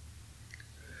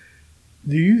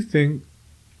 Do you think,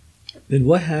 then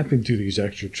what happened to these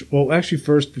well, actually,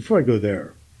 first, before I go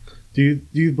there, do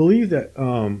you believe that,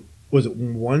 was it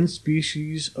one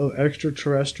species of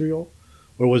extraterrestrial,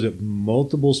 or was it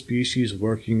multiple species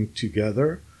working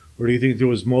together? Or do you think there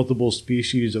was multiple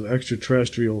species of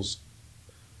extraterrestrials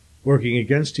working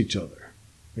against each other,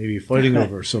 maybe fighting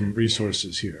over some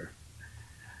resources here?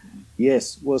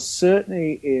 Yes, well,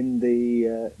 certainly in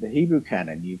the Hebrew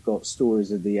canon, you've got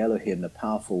stories of the Elohim, the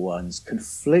powerful ones,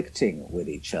 conflicting with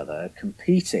each other,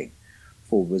 competing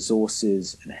for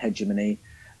resources and hegemony.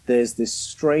 There's this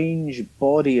strange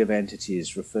body of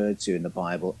entities referred to in the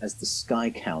Bible as the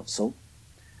Sky Council,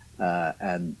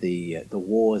 and the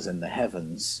wars in the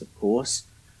heavens, of course,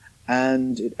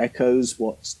 and it echoes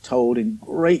what's told in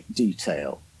great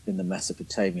detail in the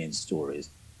Mesopotamian stories.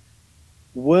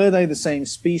 Were they the same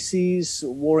species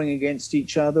warring against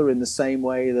each other in the same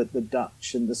way that the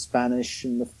Dutch and the Spanish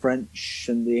and the French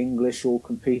and the English all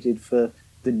competed for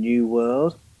the New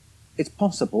World? It's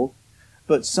possible,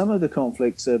 but some of the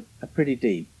conflicts are pretty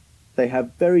deep. They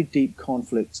have very deep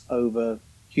conflicts over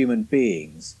human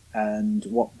beings and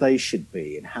what they should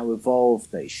be and how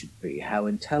evolved they should be, how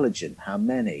intelligent, how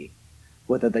many,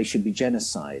 whether they should be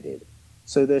genocided.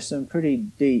 So there's some pretty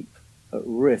deep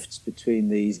rifts between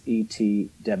these ET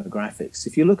demographics.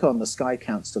 If you look on the Sky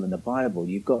Council in the Bible,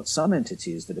 you've got some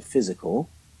entities that are physical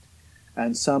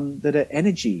and some that are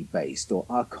energy-based or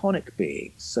archonic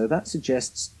beings. So that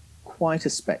suggests quite a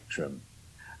spectrum.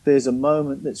 There's a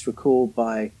moment that's recalled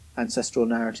by ancestral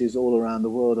narratives all around the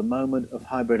world, a moment of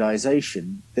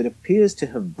hybridization that appears to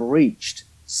have breached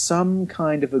some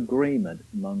kind of agreement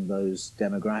among those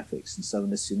demographics. And so in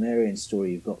the Sumerian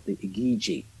story, you've got the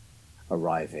Igigi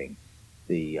arriving,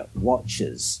 the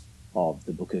Watchers of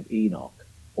the Book of Enoch,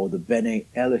 or the Bene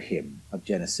Elohim of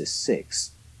Genesis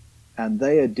 6. And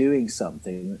they are doing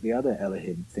something that the other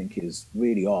Elohim think is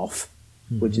really off,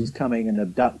 which is coming and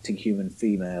abducting human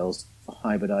females for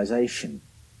hybridization.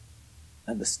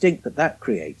 And the stink that that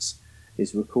creates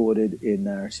is recorded in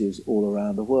narratives all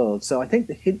around the world. So I think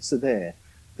the hints are there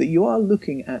that you are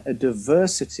looking at a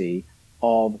diversity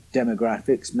of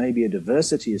demographics, maybe a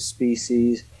diversity of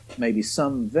species, maybe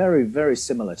some very, very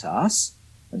similar to us,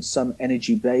 and some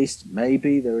energy-based.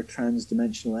 Maybe there are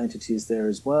trans-dimensional entities there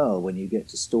as well. When you get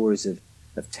to stories of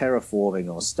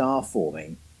terraforming or star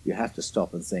forming, you have to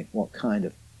stop and think, what kind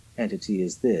of entity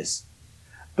is this?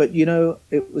 But, you know,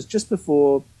 it was just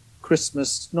before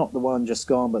Christmas, not the one just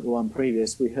gone, but the one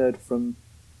previous, we heard from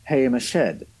Haim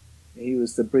Eshed. He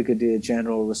was the brigadier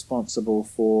general responsible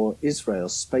for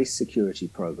Israel's space security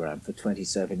program for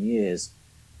 27 years.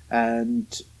 And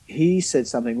he said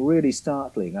something really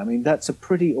startling. I mean, that's a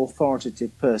pretty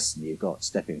authoritative person you've got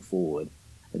stepping forward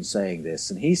and saying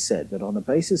this. And he said that on the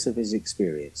basis of his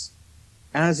experience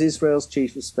as Israel's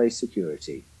chief of space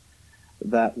security,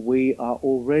 that we are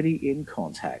already in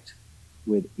contact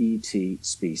with ET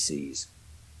species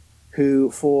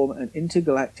who form an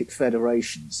intergalactic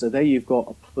federation. So there you've got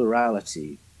a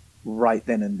plurality right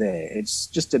then and there. It's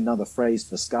just another phrase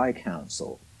for Sky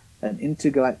Council, an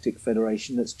intergalactic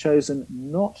federation that's chosen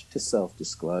not to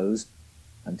self-disclose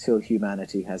until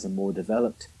humanity has a more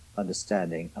developed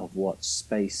understanding of what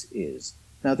space is.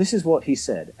 Now, this is what he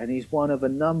said, and he's one of a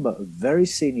number of very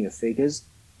senior figures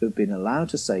who've been allowed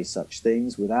to say such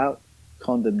things without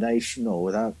condemnation or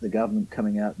without the government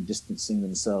coming out and distancing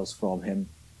themselves from him.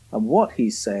 And what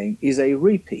he's saying is a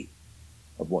repeat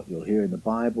of what you'll hear in the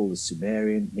Bible, the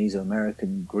Sumerian,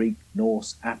 Mesoamerican, Greek,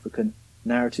 Norse, African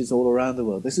narratives all around the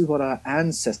world. This is what our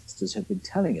ancestors have been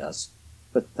telling us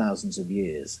for thousands of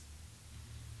years.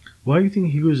 Why do you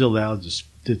think he was allowed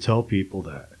to tell people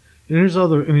that? And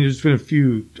there's been a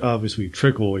few, obviously,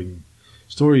 trickling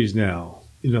stories now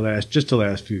in the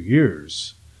last few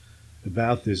years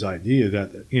about this idea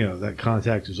that, that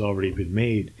contact has already been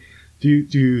made. Do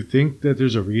you think that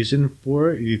there's a reason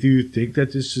for it? Do you think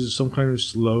that this is some kind of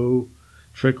slow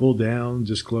trickle down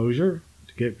disclosure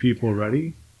to get people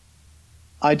ready?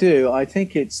 I do. I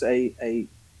think it's a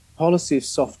policy of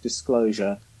soft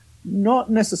disclosure, not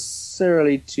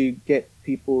necessarily to get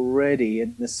people ready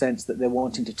in the sense that they're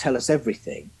wanting to tell us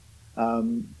everything,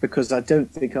 because I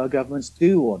don't think our governments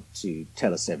do want to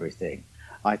tell us everything.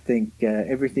 I think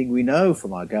everything we know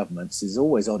from our governments is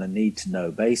always on a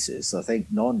need-to-know basis. I think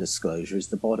non-disclosure is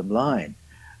the bottom line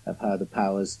of how the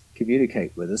powers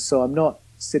communicate with us. So I'm not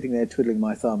sitting there twiddling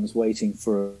my thumbs waiting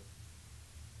for a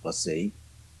policy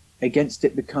against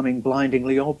it becoming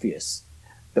blindingly obvious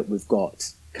that we've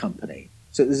got company.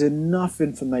 So there's enough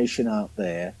information out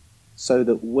there so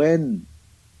that when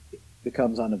it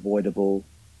becomes unavoidable,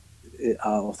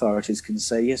 our authorities can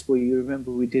say, yes, well, you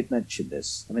remember we did mention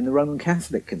this. I mean, the Roman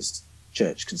Catholic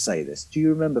Church can say this. Do you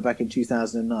remember back in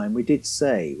 2009, we did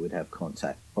say we'd have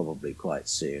contact probably quite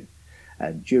soon.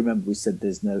 And do you remember we said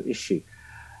there's no issue?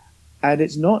 And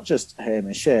it's not just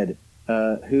Hamish Ed,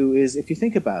 who is, if you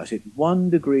think about it,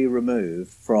 1 degree removed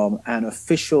from an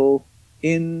official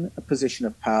in a position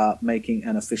of power making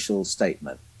an official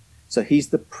statement. So he's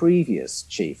the previous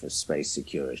chief of space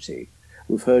security.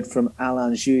 We've heard from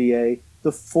Alain Juillet,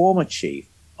 the former chief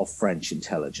of French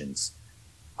intelligence.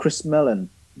 Chris Mellon,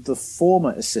 the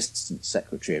former assistant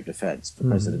secretary of defense for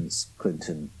Presidents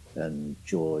Clinton and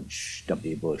George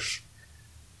W. Bush.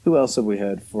 Who else have we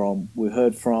heard from? We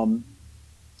heard from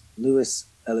Luis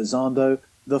Elizondo,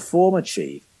 the former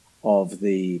chief of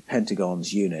the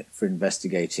Pentagon's unit for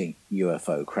investigating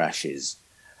UFO crashes.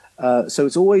 So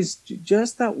it's always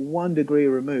just that 1 degree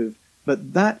removed,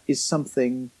 but that is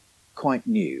something quite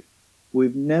new.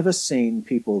 We've never seen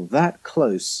people that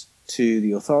close to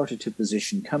the authoritative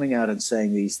position coming out and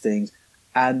saying these things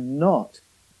and not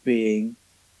being,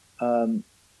 not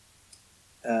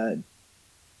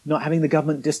having the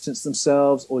government distance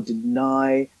themselves or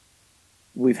deny.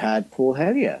 We've had Paul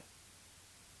Hellyer,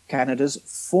 Canada's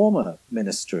former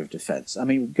Minister of Defense. I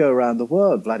mean, we go around the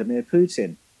world, Vladimir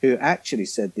Putin, who actually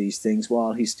said these things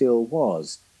while he still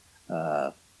was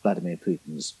Vladimir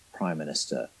Putin's Prime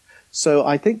Minister. So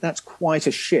I think that's quite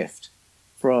a shift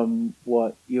from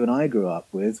what you and I grew up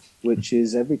with, which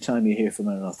is every time you hear from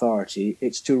an authority,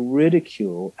 it's to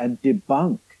ridicule and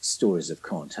debunk stories of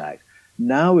contact.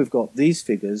 Now we've got these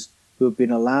figures who have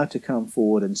been allowed to come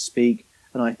forward and speak,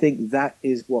 and I think that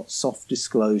is what soft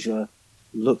disclosure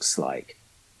looks like.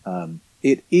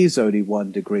 It is only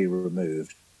 1 degree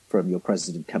removed from your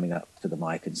president coming up to the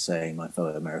mic and saying, my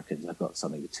fellow Americans, I've got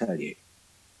something to tell you.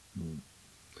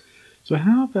 So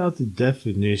how about the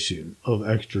definition of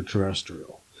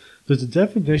extraterrestrial? Does the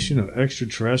definition of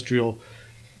extraterrestrial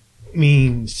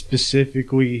mean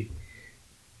specifically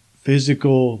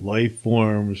physical life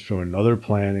forms from another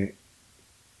planet,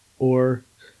 or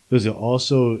does it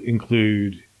also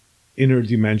include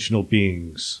interdimensional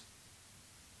beings?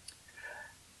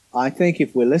 I think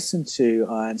if we listen to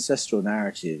our ancestral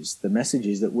narratives, the message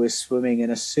is that we're swimming in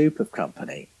a soup of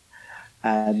company,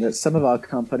 and that some of our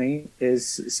company is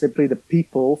simply the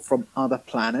people from other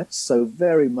planets, so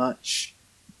very much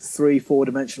 3-4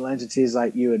 dimensional entities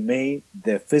like you and me.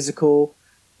 They're physical.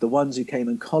 The ones who came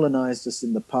and colonized us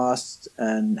in the past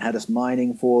and had us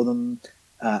mining for them,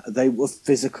 they were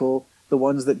physical. The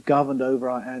ones that governed over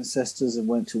our ancestors and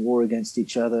went to war against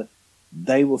each other,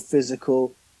 they were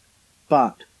physical.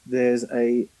 But there's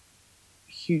a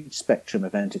huge spectrum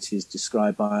of entities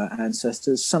described by our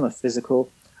ancestors. Some are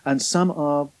physical, and some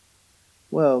are,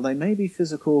 well, they may be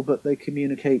physical, but they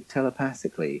communicate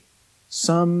telepathically.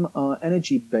 Some are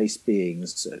energy-based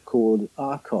beings called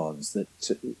archons that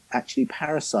actually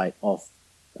parasite off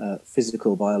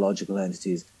physical biological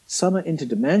entities. Some are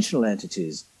interdimensional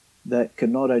entities that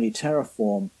can not only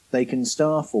terraform, they can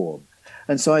starform.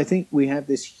 And so I think we have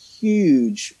this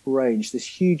huge range,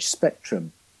 this huge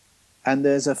spectrum. And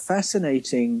there's a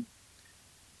fascinating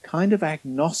kind of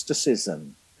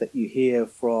agnosticism that you hear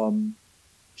from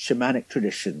shamanic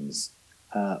traditions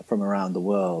from around the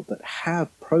world that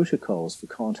have protocols for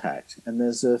contact. And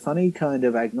there's a funny kind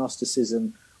of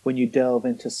agnosticism when you delve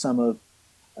into some of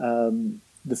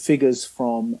the figures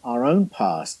from our own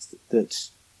past that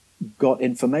got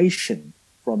information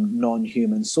from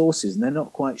non-human sources, and they're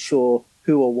not quite sure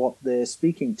who or what they're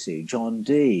speaking to. John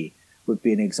Dee would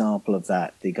be an example of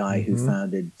that, the guy who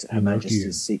founded Her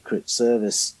Majesty's Secret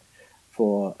Service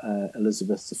for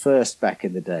Elizabeth I back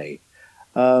in the day.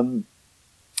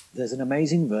 There's an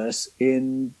amazing verse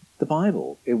in the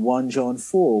Bible, in 1 John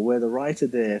 4, where the writer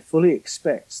there fully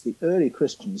expects the early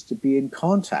Christians to be in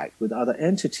contact with other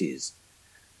entities.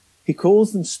 He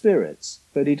calls them spirits,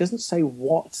 but he doesn't say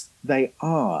what they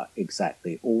are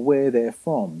exactly or where they're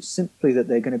from, simply that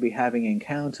they're going to be having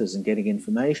encounters and getting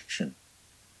information.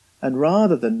 And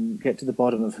rather than get to the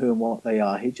bottom of who and what they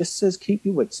are, he just says, keep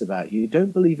your wits about you.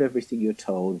 Don't believe everything you're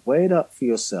told. Weigh it up for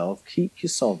yourself. Keep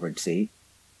your sovereignty,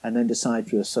 and then decide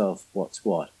for yourself what's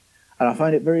what. And I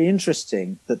find it very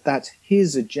interesting that that's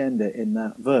his agenda in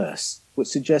that verse, which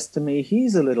suggests to me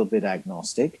he's a little bit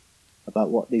agnostic about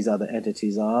what these other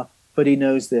entities are, but he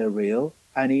knows they're real,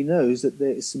 and he knows that there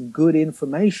is some good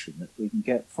information that we can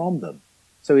get from them.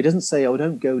 So he doesn't say, oh,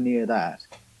 don't go near that.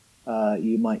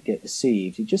 You might get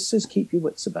deceived. He just says, keep your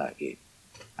wits about you.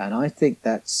 And I think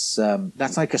that's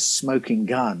like a smoking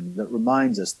gun that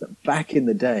reminds us that back in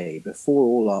the day, before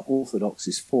all our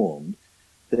orthodoxies formed,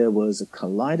 there was a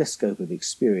kaleidoscope of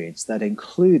experience that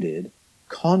included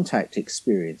contact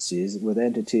experiences with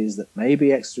entities that may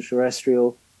be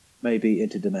extraterrestrial, may be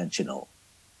interdimensional.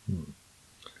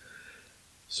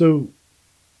 So,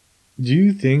 do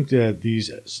you think that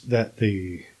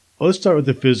let's start with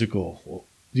the physical.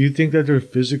 Do you think that they're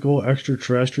physical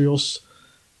extraterrestrials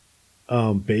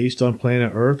based on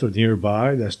planet Earth or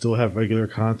nearby that still have regular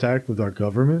contact with our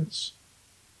governments?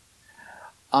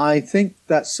 I think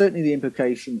that's certainly the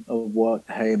implication of what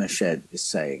Haim Eshed is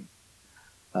saying.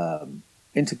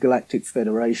 Intergalactic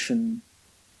Federation,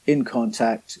 in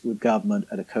contact with government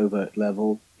at a covert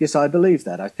level. Yes, I believe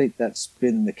that. I think that's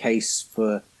been the case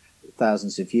for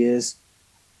thousands of years.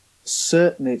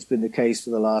 Certainly it's been the case for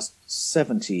the last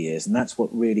 70 years, and that's what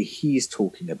really he's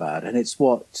talking about. And it's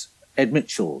what Ed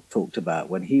Mitchell talked about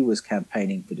when he was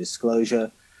campaigning for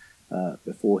disclosure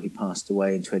before he passed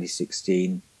away in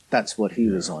 2016. That's what he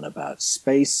was on about,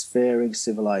 spacefaring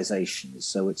civilizations.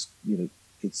 So it's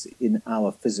in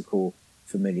our physical,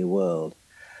 familiar world.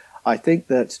 I think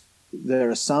that there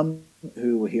are some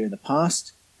who were here in the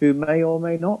past who may or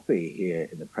may not be here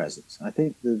in the present. I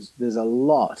think there's a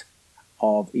lot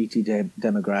of ET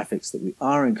demographics that we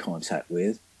are in contact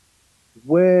with.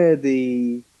 Where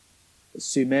the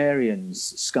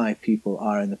Sumerians, sky people,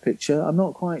 are in the picture, I'm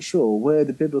not quite sure. Where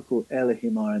the biblical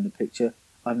Elohim are in the picture,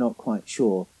 I'm not quite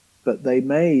sure. But they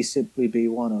may simply be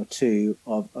one or two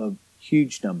of a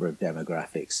huge number of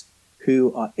demographics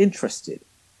who are interested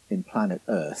in planet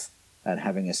Earth and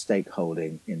having a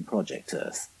stakeholding in Project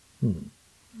Earth.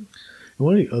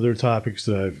 One of the other topics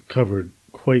that I've covered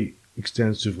quite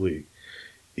extensively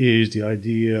is the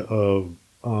idea of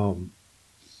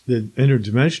the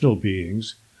interdimensional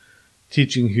beings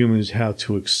teaching humans how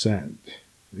to ascend.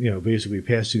 Basically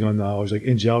passing on knowledge, like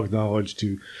angelic knowledge,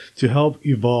 to help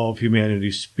evolve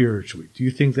humanity spiritually. Do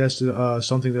you think that's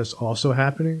something that's also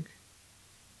happening?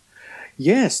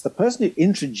 Yes, the person who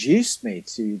introduced me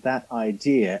to that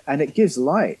idea, and it gives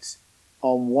light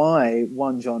on why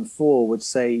 1 John 4 would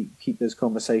say keep those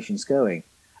conversations going,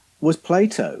 was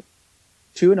Plato.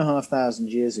 2,500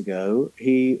 years ago,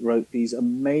 he wrote these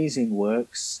amazing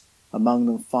works, among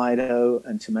them Phaedo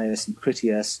and Timaeus and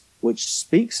Critias, which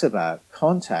speaks about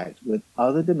contact with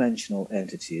other dimensional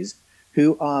entities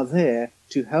who are there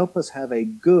to help us have a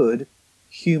good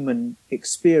human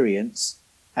experience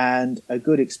and a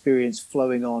good experience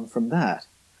flowing on from that.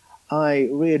 I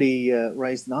really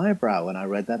raised an eyebrow when I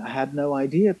read that. I had no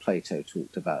idea Plato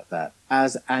talked about that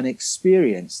as an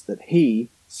experience that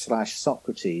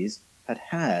he/Socrates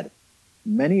had.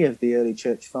 Many of the early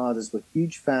church fathers were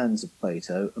huge fans of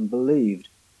Plato and believed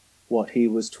what he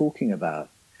was talking about.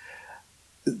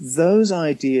 Those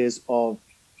ideas of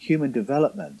human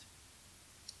development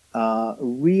are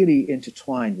really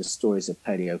intertwined with stories of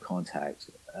paleo-contact.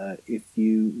 If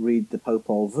you read the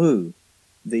Popol Vuh,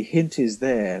 the hint is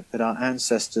there that our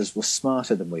ancestors were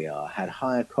smarter than we are, had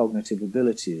higher cognitive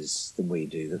abilities than we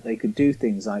do, that they could do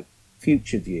things like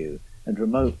future view and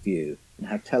remote view and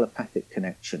have telepathic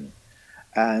connection.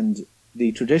 And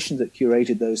the traditions that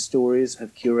curated those stories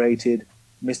have curated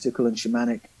mystical and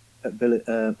shamanic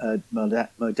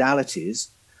modalities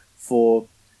for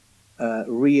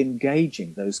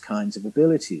re-engaging those kinds of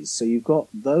abilities. So you've got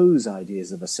those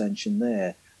ideas of ascension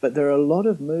there. But there are a lot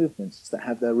of movements that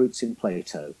have their roots in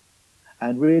Plato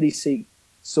and really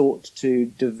sought to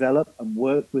develop and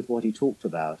work with what he talked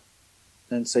about.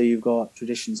 And so you've got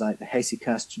traditions like the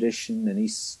Hesychast tradition in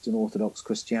Eastern Orthodox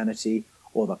Christianity,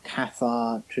 or the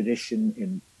Cathar tradition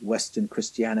in Western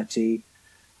Christianity,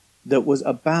 that was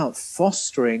about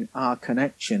fostering our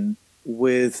connection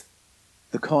with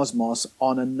the cosmos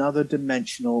on another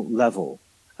dimensional level.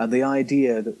 And the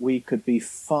idea that we could be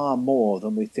far more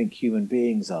than we think human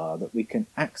beings are, that we can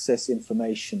access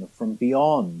information from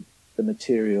beyond the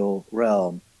material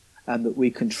realm, and that we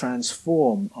can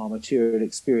transform our material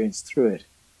experience through it.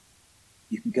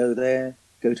 You can go there,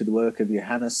 go to the work of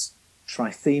Johannes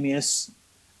Trithemius.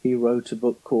 He wrote a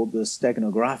book called the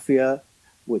Steganographia,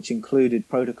 which included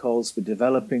protocols for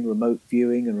developing remote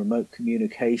viewing and remote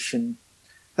communication.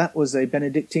 That was a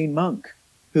Benedictine monk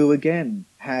who again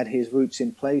had his roots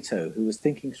in Plato, who was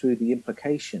thinking through the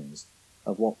implications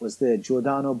of what was there.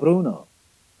 Giordano Bruno,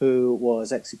 who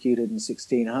was executed in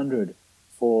 1600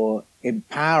 for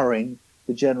empowering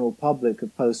the general public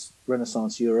of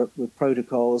post-Renaissance Europe with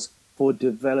protocols for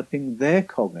developing their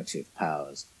cognitive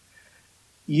powers.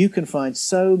 You can find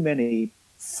so many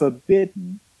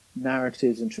forbidden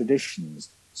narratives and traditions.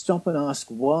 Stop and ask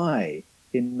why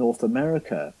in North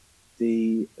America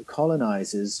the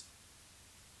colonizers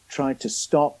tried to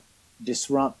stop,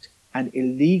 disrupt, and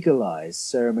illegalize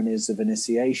ceremonies of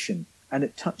initiation. And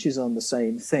it touches on the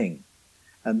same thing.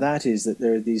 And that is that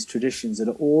there are these traditions that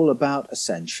are all about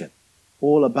ascension,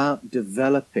 all about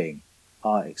developing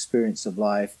our experience of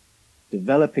life,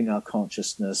 developing our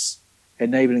consciousness,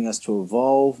 enabling us to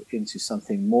evolve into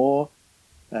something more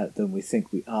than we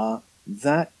think we are.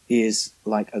 That is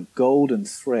like a golden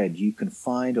thread you can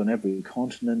find on every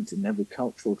continent, in every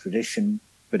cultural tradition,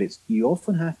 but you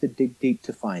often have to dig deep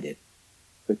to find it,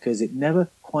 because it never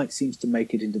quite seems to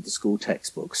make it into the school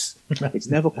textbooks. It's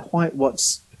never quite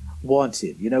what's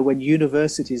wanted. You know, when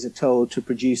universities are told to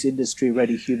produce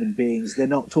industry-ready human beings, they're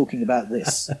not talking about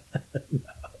this.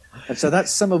 And so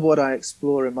that's some of what I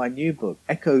explore in my new book,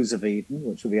 Echoes of Eden,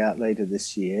 which will be out later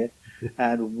this year,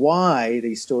 and why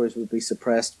these stories will be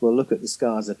suppressed. We'll look at the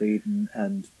scars of Eden,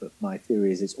 and my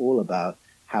theory is it's all about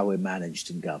how we're managed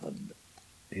and governed.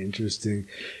 Interesting.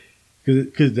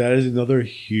 Because that is another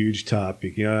huge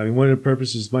topic. You know, I mean, one of the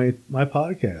purposes of my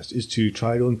podcast is to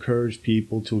try to encourage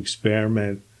people to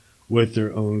experiment with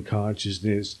their own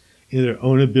consciousness and their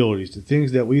own abilities. The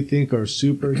things that we think are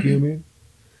superhuman,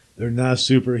 they're not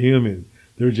superhuman.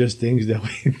 They're just things that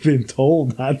we've been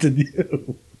told not to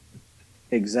do.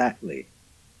 Exactly.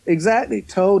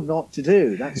 Told not to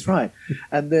do. That's right.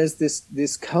 And there's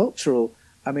this cultural,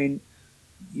 I mean,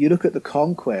 you look at the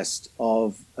conquest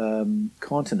of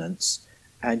continents,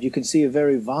 and you can see a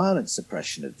very violent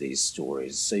suppression of these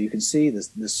stories. So you can see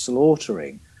the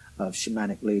slaughtering of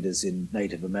shamanic leaders in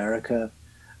Native America,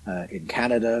 in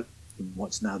Canada, in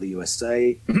what's now the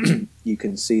USA. You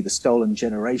can see the stolen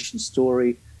generation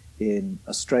story in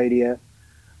Australia.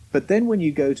 But then when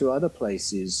you go to other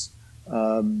places,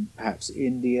 perhaps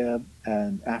India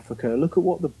and Africa, look at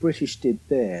what the British did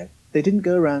there. They didn't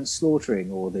go around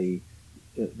slaughtering all the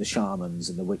shamans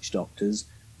and the witch doctors.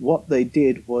 What they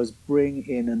did was bring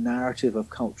in a narrative of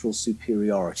cultural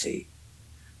superiority,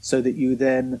 so that you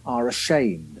then are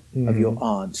ashamed of your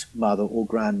aunt, mother, or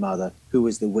grandmother who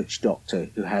is the witch doctor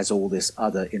who has all this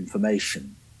other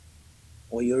information.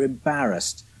 Or you're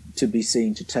embarrassed to be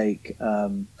seen to take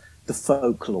the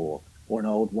folklore or an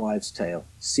old wives' tale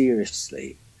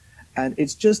seriously. And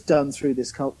it's just done through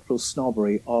this cultural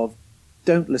snobbery of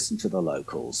don't listen to the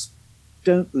locals.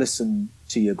 Don't listen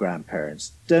to your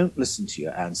grandparents. Don't listen to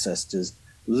your ancestors.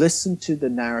 Listen to the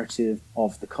narrative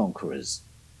of the conquerors.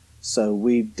 So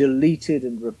we've deleted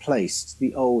and replaced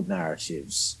the old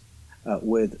narratives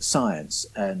with science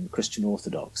and Christian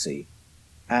orthodoxy.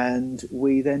 And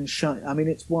we then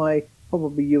it's why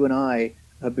probably you and I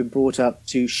have been brought up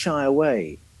to shy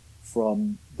away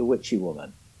from the witchy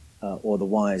woman or the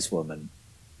wise woman.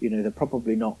 You know, they're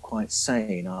probably not quite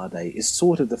sane, are they? It's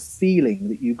sort of the feeling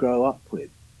that you grow up with,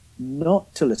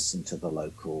 not to listen to the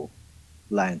local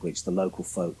language, the local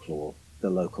folklore, the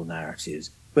local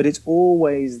narratives. But it's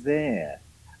always there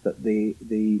that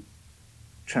the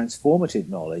transformative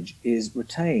knowledge is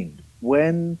retained.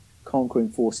 When conquering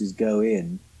forces go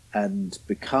in and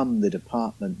become the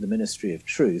department, the Ministry of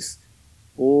Truth,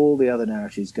 all the other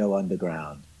narratives go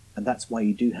underground. And that's why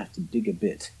you do have to dig a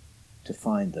bit to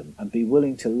find them and be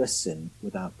willing to listen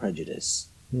without prejudice.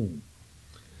 In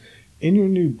your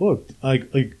new book, I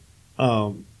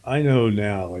know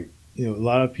now, a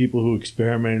lot of people who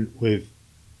experiment with,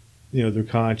 their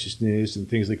consciousness and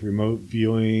things like remote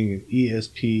viewing and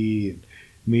ESP and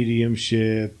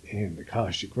mediumship and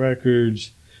Akashic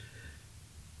records,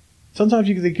 sometimes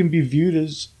they can be viewed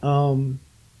as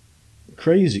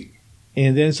crazy.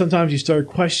 And then sometimes you start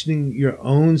questioning your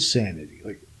own sanity.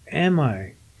 Like, am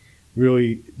I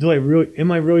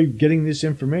am I really getting this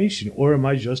information, or am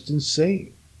I just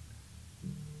insane?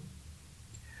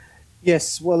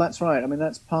 Yes, well, that's right. I mean,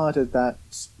 that's part of that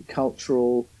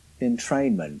cultural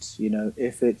entrainment. You know,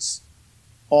 if it's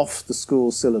off the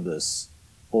school syllabus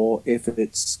or if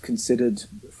it's considered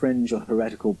fringe or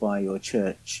heretical by your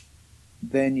church,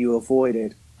 then you avoid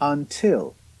it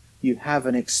until you have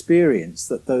an experience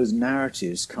that those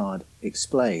narratives can't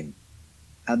explain.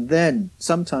 And then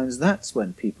sometimes that's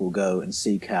when people go and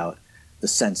seek out the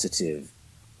sensitive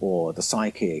or the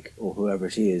psychic or whoever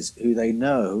it is who they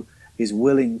know is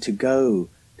willing to go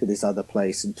to this other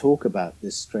place and talk about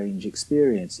this strange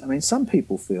experience. I mean, some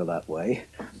people feel that way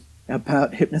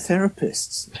about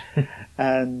hypnotherapists.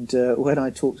 And when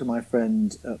I talk to my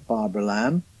friend Barbara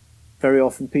Lamb, very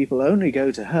often people only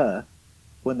go to her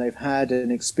when they've had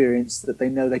an experience that they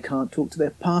know they can't talk to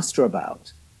their pastor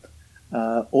about,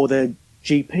 or their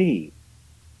GP.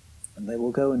 And they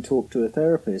will go and talk to a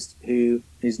therapist who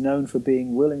is known for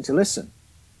being willing to listen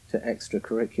to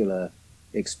extracurricular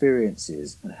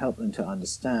experiences and help them to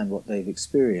understand what they've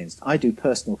experienced. I do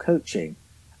personal coaching,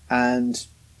 and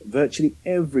virtually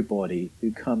everybody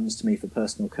who comes to me for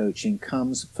personal coaching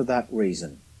comes for that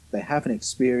reason. They have an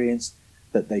experience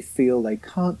that they feel they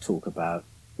can't talk about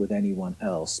with anyone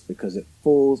else because it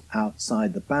falls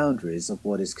outside the boundaries of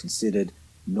what is considered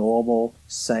normal,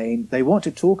 sane. They want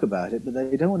to talk about it, but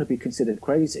they don't want to be considered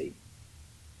crazy.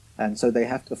 And so they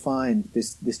have to find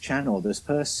this channel, this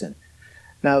person.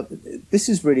 Now, this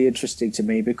is really interesting to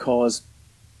me because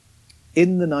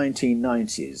in the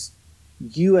 1990s,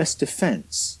 US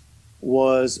defense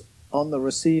was on the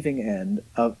receiving end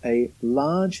of a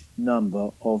large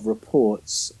number of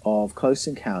reports of close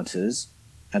encounters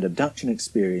and abduction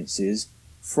experiences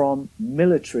from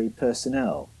military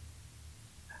personnel.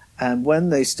 And when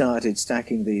they started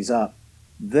stacking these up,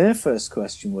 their first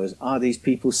question was, are these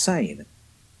people sane?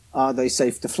 Are they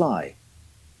safe to fly?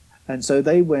 And so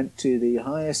they went to the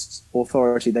highest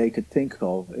authority they could think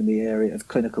of in the area of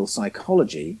clinical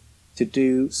psychology to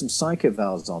do some psych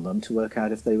evals on them to work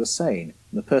out if they were sane.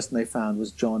 And the person they found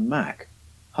was John Mack,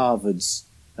 Harvard's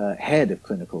head of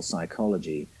clinical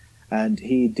psychology. And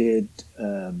he did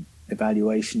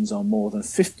evaluations on more than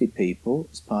 50 people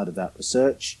as part of that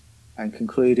research and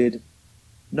concluded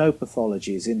no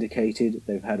pathology is indicated.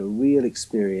 They've had a real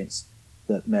experience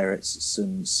that merits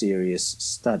some serious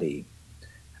study.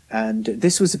 And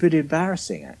this was a bit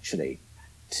embarrassing, actually,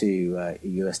 to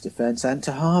US Defense and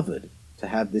to Harvard to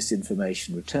have this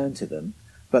information returned to them.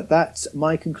 But that's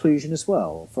my conclusion as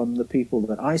well from the people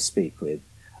that I speak with.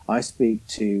 I speak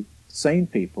to sane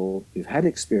people who've had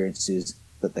experiences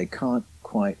that they can't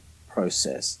quite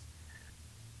process.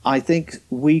 I think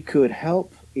we could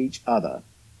help each other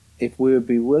if we would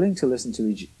be willing to listen to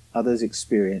each other's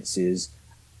experiences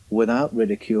without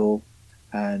ridicule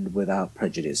and without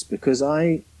prejudice, because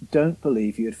I don't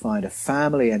believe you'd find a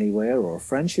family anywhere or a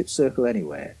friendship circle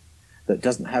anywhere that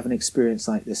doesn't have an experience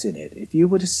like this in it. If you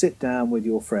were to sit down with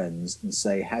your friends and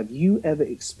say, have you ever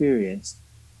experienced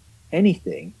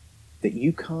anything that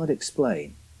you can't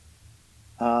explain?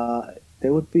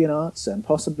 There would be an answer, and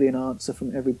possibly an answer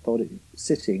from everybody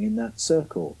sitting in that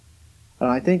circle. And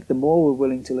I think the more we're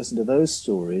willing to listen to those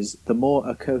stories, the more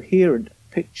a coherent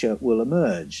picture will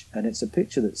emerge. And it's a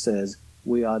picture that says,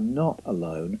 we are not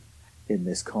alone in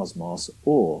this cosmos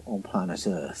or on planet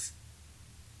Earth.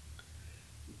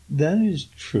 That is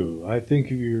true. I think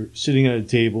if you're sitting at a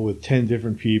table with 10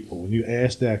 different people and you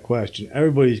ask that question,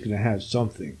 everybody's going to have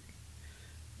something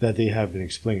that they haven't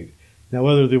explained. Now,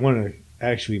 whether they want to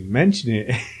actually mention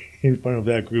it in front of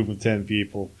that group of 10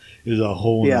 people is a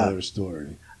whole other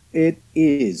story. It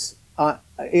is.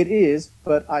 It is,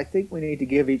 but I think we need to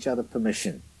give each other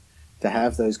permission to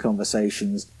have those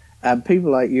conversations. And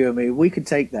people like you and me, we can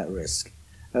take that risk.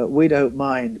 We don't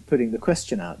mind putting the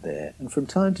question out there. And from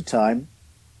time to time,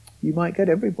 you might get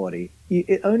everybody.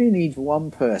 It only needs one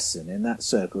person in that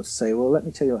circle to say, well, let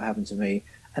me tell you what happened to me.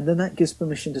 And then that gives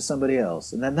permission to somebody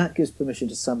else. And then that gives permission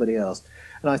to somebody else.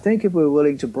 And I think if we're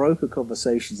willing to broker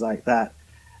conversations like that,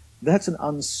 that's an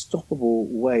unstoppable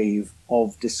wave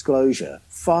of disclosure,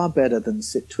 far better than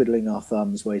sit twiddling our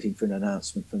thumbs waiting for an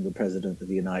announcement from the President of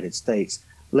the United States.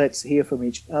 Let's hear from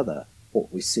each other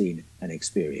what we've seen and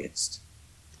experienced.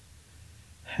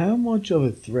 How much of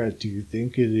a threat do you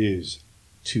think it is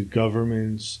to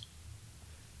governments,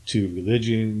 to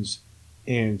religions,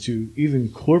 and to even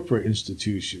corporate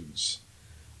institutions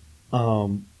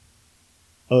of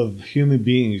human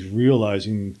beings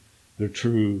realizing their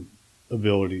true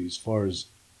abilities, as far as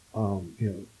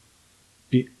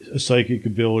psychic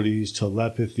abilities,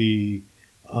 telepathy,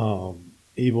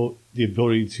 the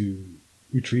ability to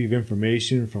retrieve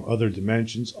information from other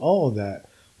dimensions. All of that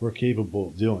we're capable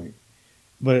of doing.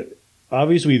 But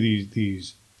obviously,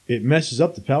 these it messes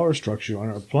up the power structure on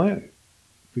our planet,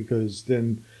 because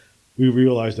then we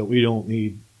realize that we don't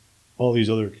need all these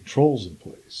other controls in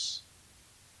place.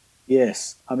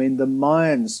 Yes, I mean, the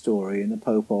Mayan story in the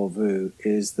Popol Vuh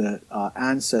is that our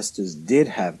ancestors did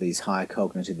have these high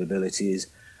cognitive abilities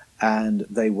and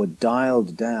they were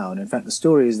dialed down. In fact, the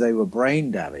story is they were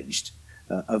brain damaged.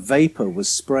 A vapor was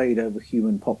sprayed over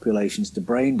human populations to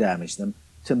brain damage them,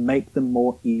 to make them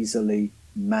more easily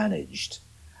managed.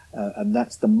 And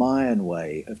that's the Mayan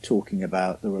way of talking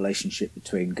about the relationship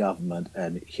between government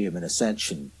and human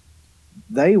ascension.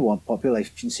 They want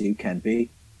populations who can be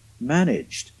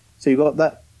managed. So you've got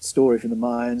that story from the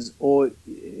Mayans, or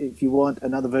if you want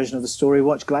another version of the story,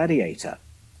 watch Gladiator,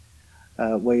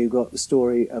 where you've got the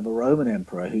story of a Roman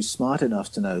emperor who's smart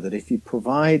enough to know that if you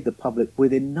provide the public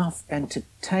with enough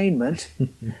entertainment,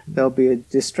 they'll be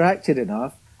distracted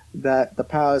enough that the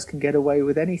powers can get away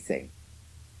with anything.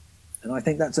 And I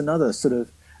think that's another sort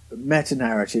of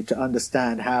meta-narrative to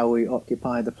understand how we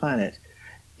occupy the planet.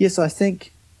 Yes, I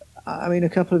think, I mean, a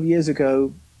couple of years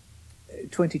ago,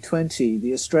 2020,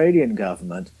 the Australian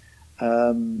government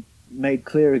made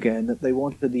clear again that they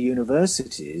wanted the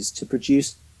universities to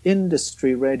produce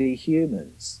industry-ready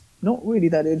humans. Not really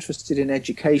that interested in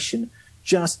education,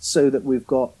 just so that we've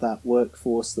got that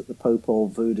workforce that the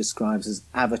Popol Vuh describes as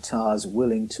avatars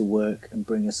willing to work and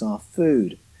bring us our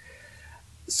food.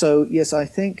 So, yes, I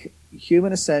think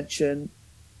human ascension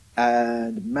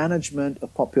and management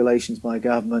of populations by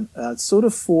government are sort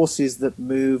of forces that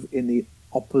move in the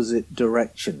opposite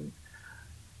direction.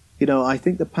 You know, I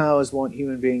think the powers want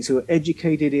human beings who are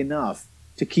educated enough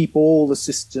to keep all the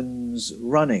systems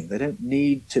running. They don't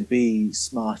need to be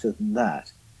smarter than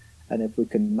that. And if we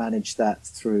can manage that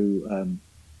through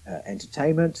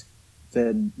entertainment,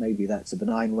 then maybe that's a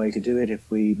benign way to do it. If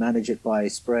we manage it by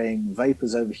spraying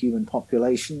vapors over human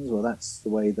populations, well, that's the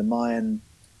way the Mayan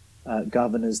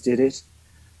governors did it.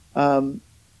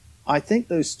 I think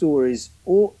those stories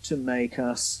ought to make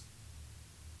us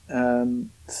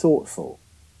thoughtful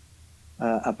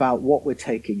about what we're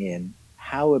taking in,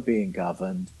 how we're being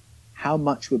governed, how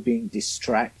much we're being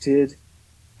distracted,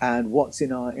 and what's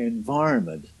in our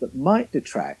environment that might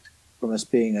detract from us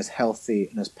being as healthy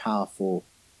and as powerful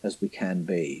as we can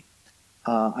be.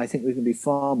 I think we can be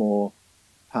far more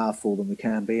powerful than we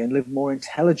can be and live more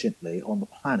intelligently on the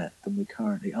planet than we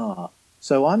currently are.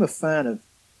 So I'm a fan of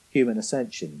human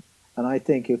ascension, and I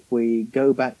think if we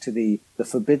go back to the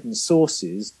forbidden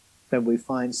sources, then we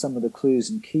find some of the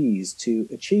clues and keys to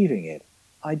achieving it.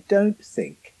 I don't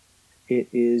think it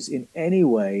is in any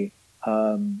way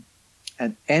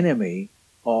an enemy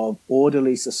of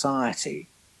orderly society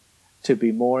to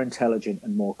be more intelligent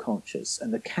and more conscious.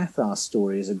 And the Cathar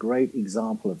story is a great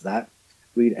example of that.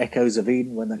 Read Echoes of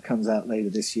Eden when that comes out later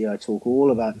this year. I talk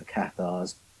all about the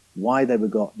Cathars, why they were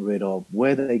gotten rid of,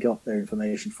 where they got their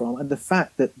information from, and the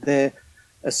fact that their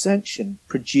ascension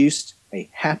produced a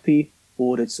happy,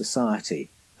 ordered society.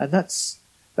 And that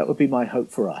would be my hope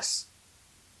for us.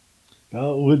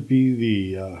 That would be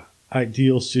the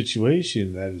ideal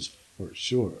situation, that is for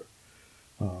sure.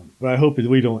 But I hope that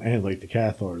we don't end like the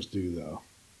Cathars do, though.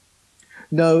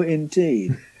 No,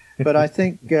 indeed. But I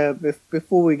think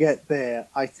before we get there,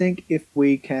 I think if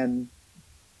we can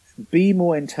be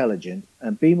more intelligent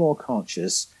and be more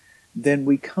conscious, then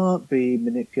we can't be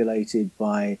manipulated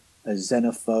by a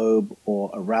xenophobe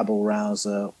or a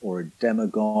rabble-rouser or a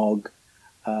demagogue.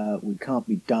 We can't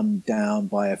be dumbed down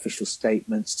by official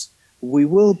statements. We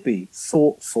will be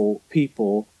thoughtful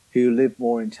people who live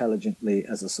more intelligently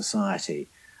as a society.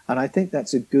 And I think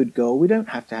that's a good goal. We don't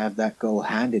have to have that goal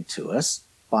handed to us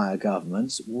by our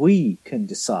governments. We can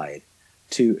decide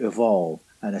to evolve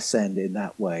and ascend in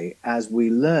that way as we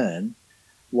learn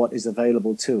what is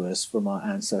available to us from our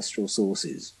ancestral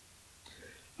sources.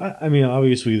 I mean,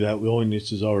 obviously that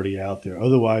willingness is already out there.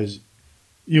 Otherwise,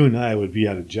 you and I would be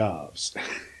out of jobs.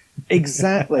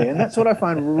 Exactly. And that's what I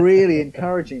find really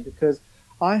encouraging, because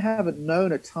I haven't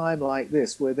known a time like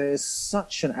this where there's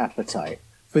such an appetite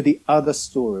for the other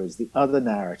stories, the other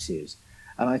narratives.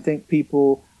 And I think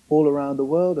people all around the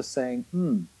world are saying,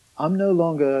 I'm no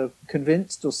longer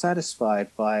convinced or satisfied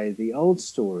by the old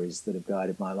stories that have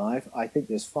guided my life. I think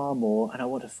there's far more, and I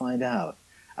want to find out.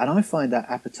 And I find that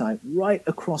appetite right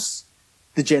across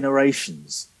the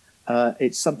generations.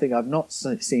 It's something I've not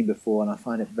seen before, and I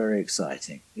find it very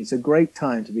exciting. It's a great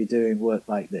time to be doing work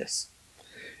like this.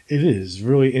 It is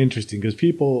really interesting because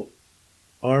people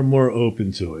are more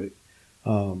open to it.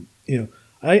 I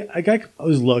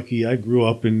was lucky. I grew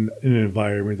up in an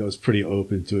environment that was pretty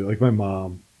open to it. Like my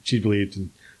mom she believed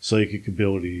in psychic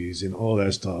abilities and all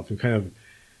that stuff, and kind of,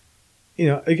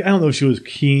 I don't know if she was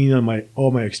keen on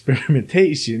all my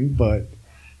experimentation, but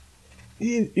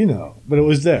but it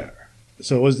was there,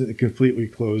 so it wasn't completely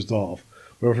closed off.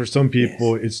 Or for some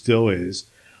people, it still is.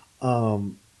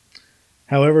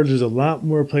 However, there's a lot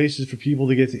more places for people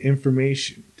to get the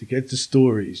information, to get the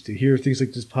stories, to hear things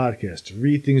like this podcast, to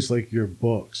read things like your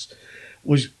books,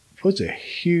 which puts a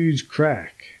huge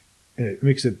crack, and it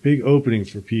makes a big opening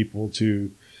for people to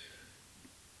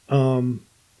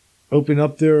open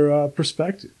up their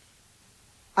perspective.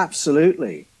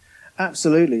 Absolutely.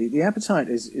 Absolutely. The appetite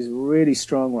is really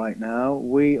strong right now.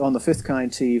 We, on the Fifth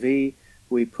Kind TV,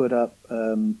 we put up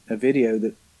a video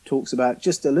that talks about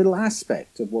just a little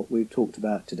aspect of what we've talked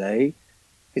about today.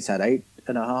 It's had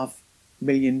 8.5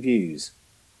 million views.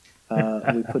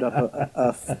 We put up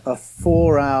a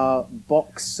 4-hour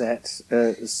box set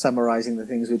summarizing the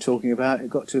things we're talking about. It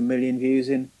got to 1 million views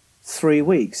in 3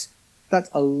 weeks.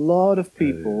 That's a lot of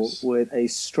people with a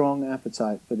strong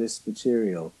appetite for this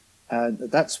material. And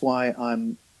that's why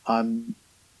I'm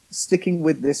sticking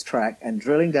with this track and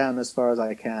drilling down as far as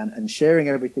I can and sharing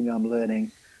everything I'm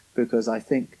learning, because I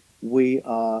think we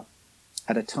are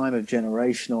at a time of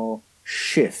generational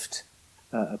shift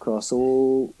across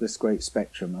all this great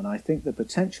spectrum. And I think the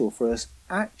potential for us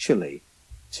actually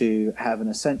to have an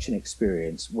ascension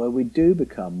experience where we do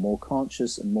become more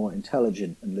conscious and more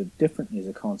intelligent and live differently as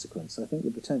a consequence, I think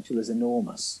the potential is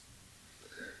enormous.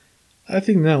 I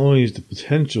think not only is the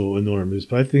potential enormous,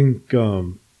 but I think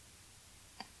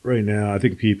right now, I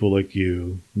think people like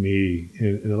you, me,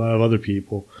 and a lot of other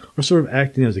people are sort of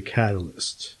acting as a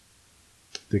catalyst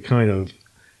to kind of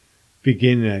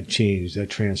begin that change, that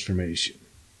transformation.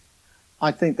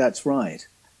 I think that's right.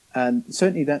 And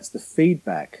certainly that's the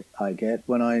feedback I get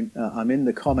when I'm in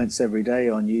the comments every day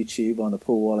on YouTube, on the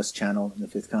Paul Wallace channel and the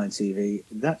Fifth Kind TV.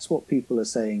 That's what people are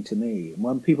saying to me. And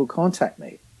when people contact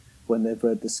me, when they've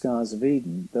read The Scars of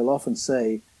Eden, they'll often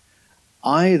say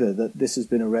either that this has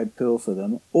been a red pill for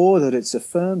them, or that it's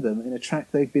affirmed them in a track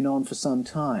they've been on for some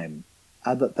time,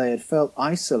 and that they had felt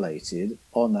isolated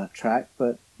on that track,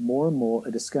 but more and more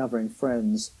are discovering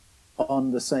friends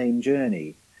on the same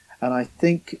journey. And I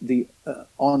think the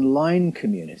online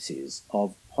communities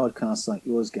of podcasts like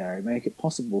yours, Gary, make it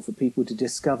possible for people to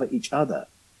discover each other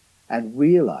and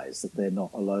realize that they're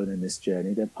not alone in this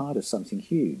journey. They're part of something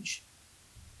huge.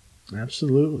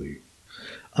 Absolutely.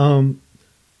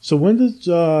 So when does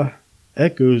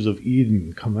Echoes of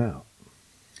Eden come out?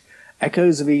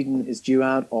 Echoes of Eden is due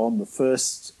out on the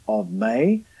 1st of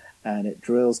May, and it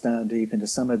drills down deep into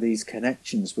some of these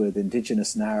connections with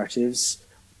indigenous narratives.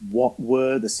 What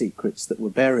were the secrets that were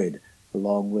buried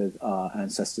along with our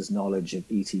ancestors' knowledge of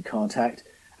ET contact?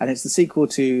 And it's the sequel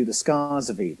to The Scars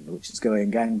of Eden, which is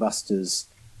going gangbusters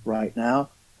right now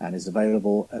and is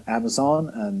available at Amazon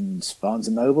and Barnes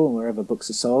 & Noble and wherever books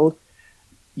are sold.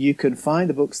 You can find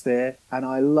the books there, and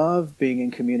I love being in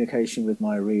communication with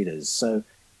my readers. So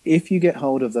if you get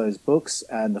hold of those books,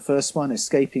 and the first one,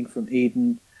 Escaping from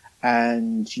Eden,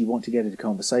 and you want to get into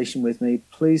conversation with me,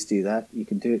 please do that. You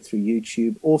can do it through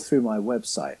YouTube or through my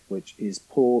website, which is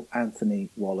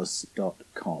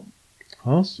paulanthonywallace.com.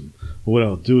 Awesome. Well, what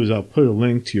I'll do is I'll put a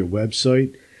link to your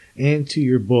website and to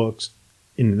your books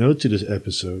in the notes of this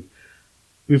episode.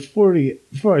 Before I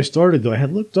started, though, I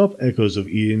had looked up Echoes of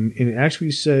Eden, and it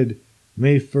actually said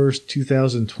May 1st,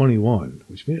 2021,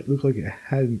 which made it look like it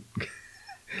hadn't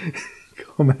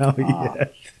come out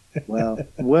yet. Well,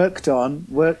 worked on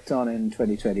in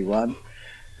 2021,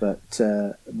 but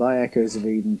My Echoes of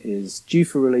Eden is due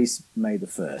for release May the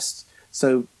 1st.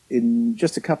 So in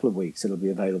just a couple of weeks, it'll be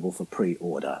available for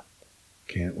pre-order.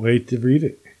 Can't wait to read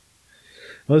it.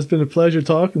 Well, it's been a pleasure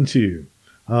talking to you.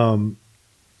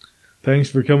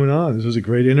 Thanks for coming on. This was a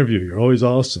great interview. You're always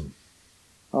awesome.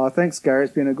 Oh, thanks, Gary.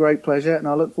 It's been a great pleasure, and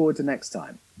I look forward to next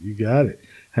time. You got it.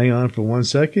 Hang on for 1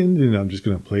 second, and I'm just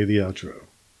going to play the outro.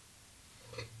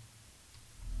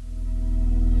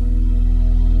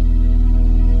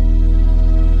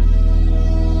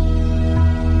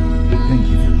 Thank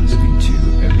you for listening to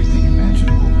Everything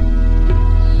Imaginable.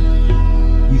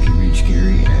 You can reach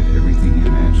Gary at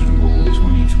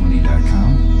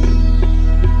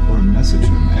everythingimaginable2020.com or message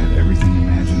him at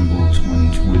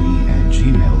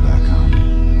everythingimaginable2020@gmail.com.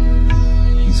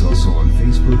 He's also on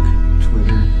Facebook,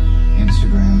 Twitter,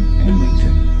 Instagram, and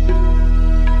LinkedIn.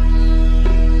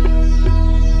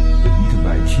 You can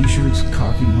buy t-shirts,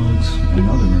 coffee mugs, and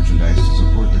other merchandise to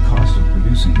support the cost of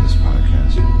producing this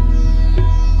podcast.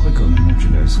 Click on the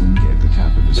merchandise link at the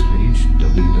top of this page,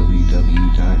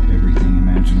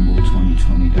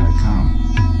 www.everythingimaginable2020.com.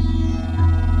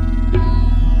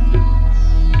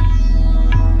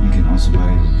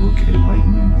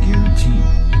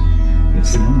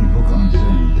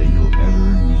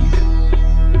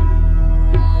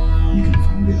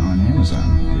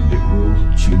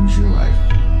 change your life.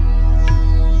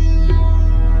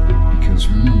 Because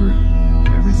remember,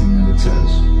 everything that it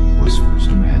says was first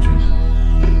imagined.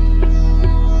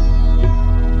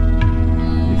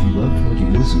 If you loved what you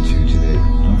listened to today,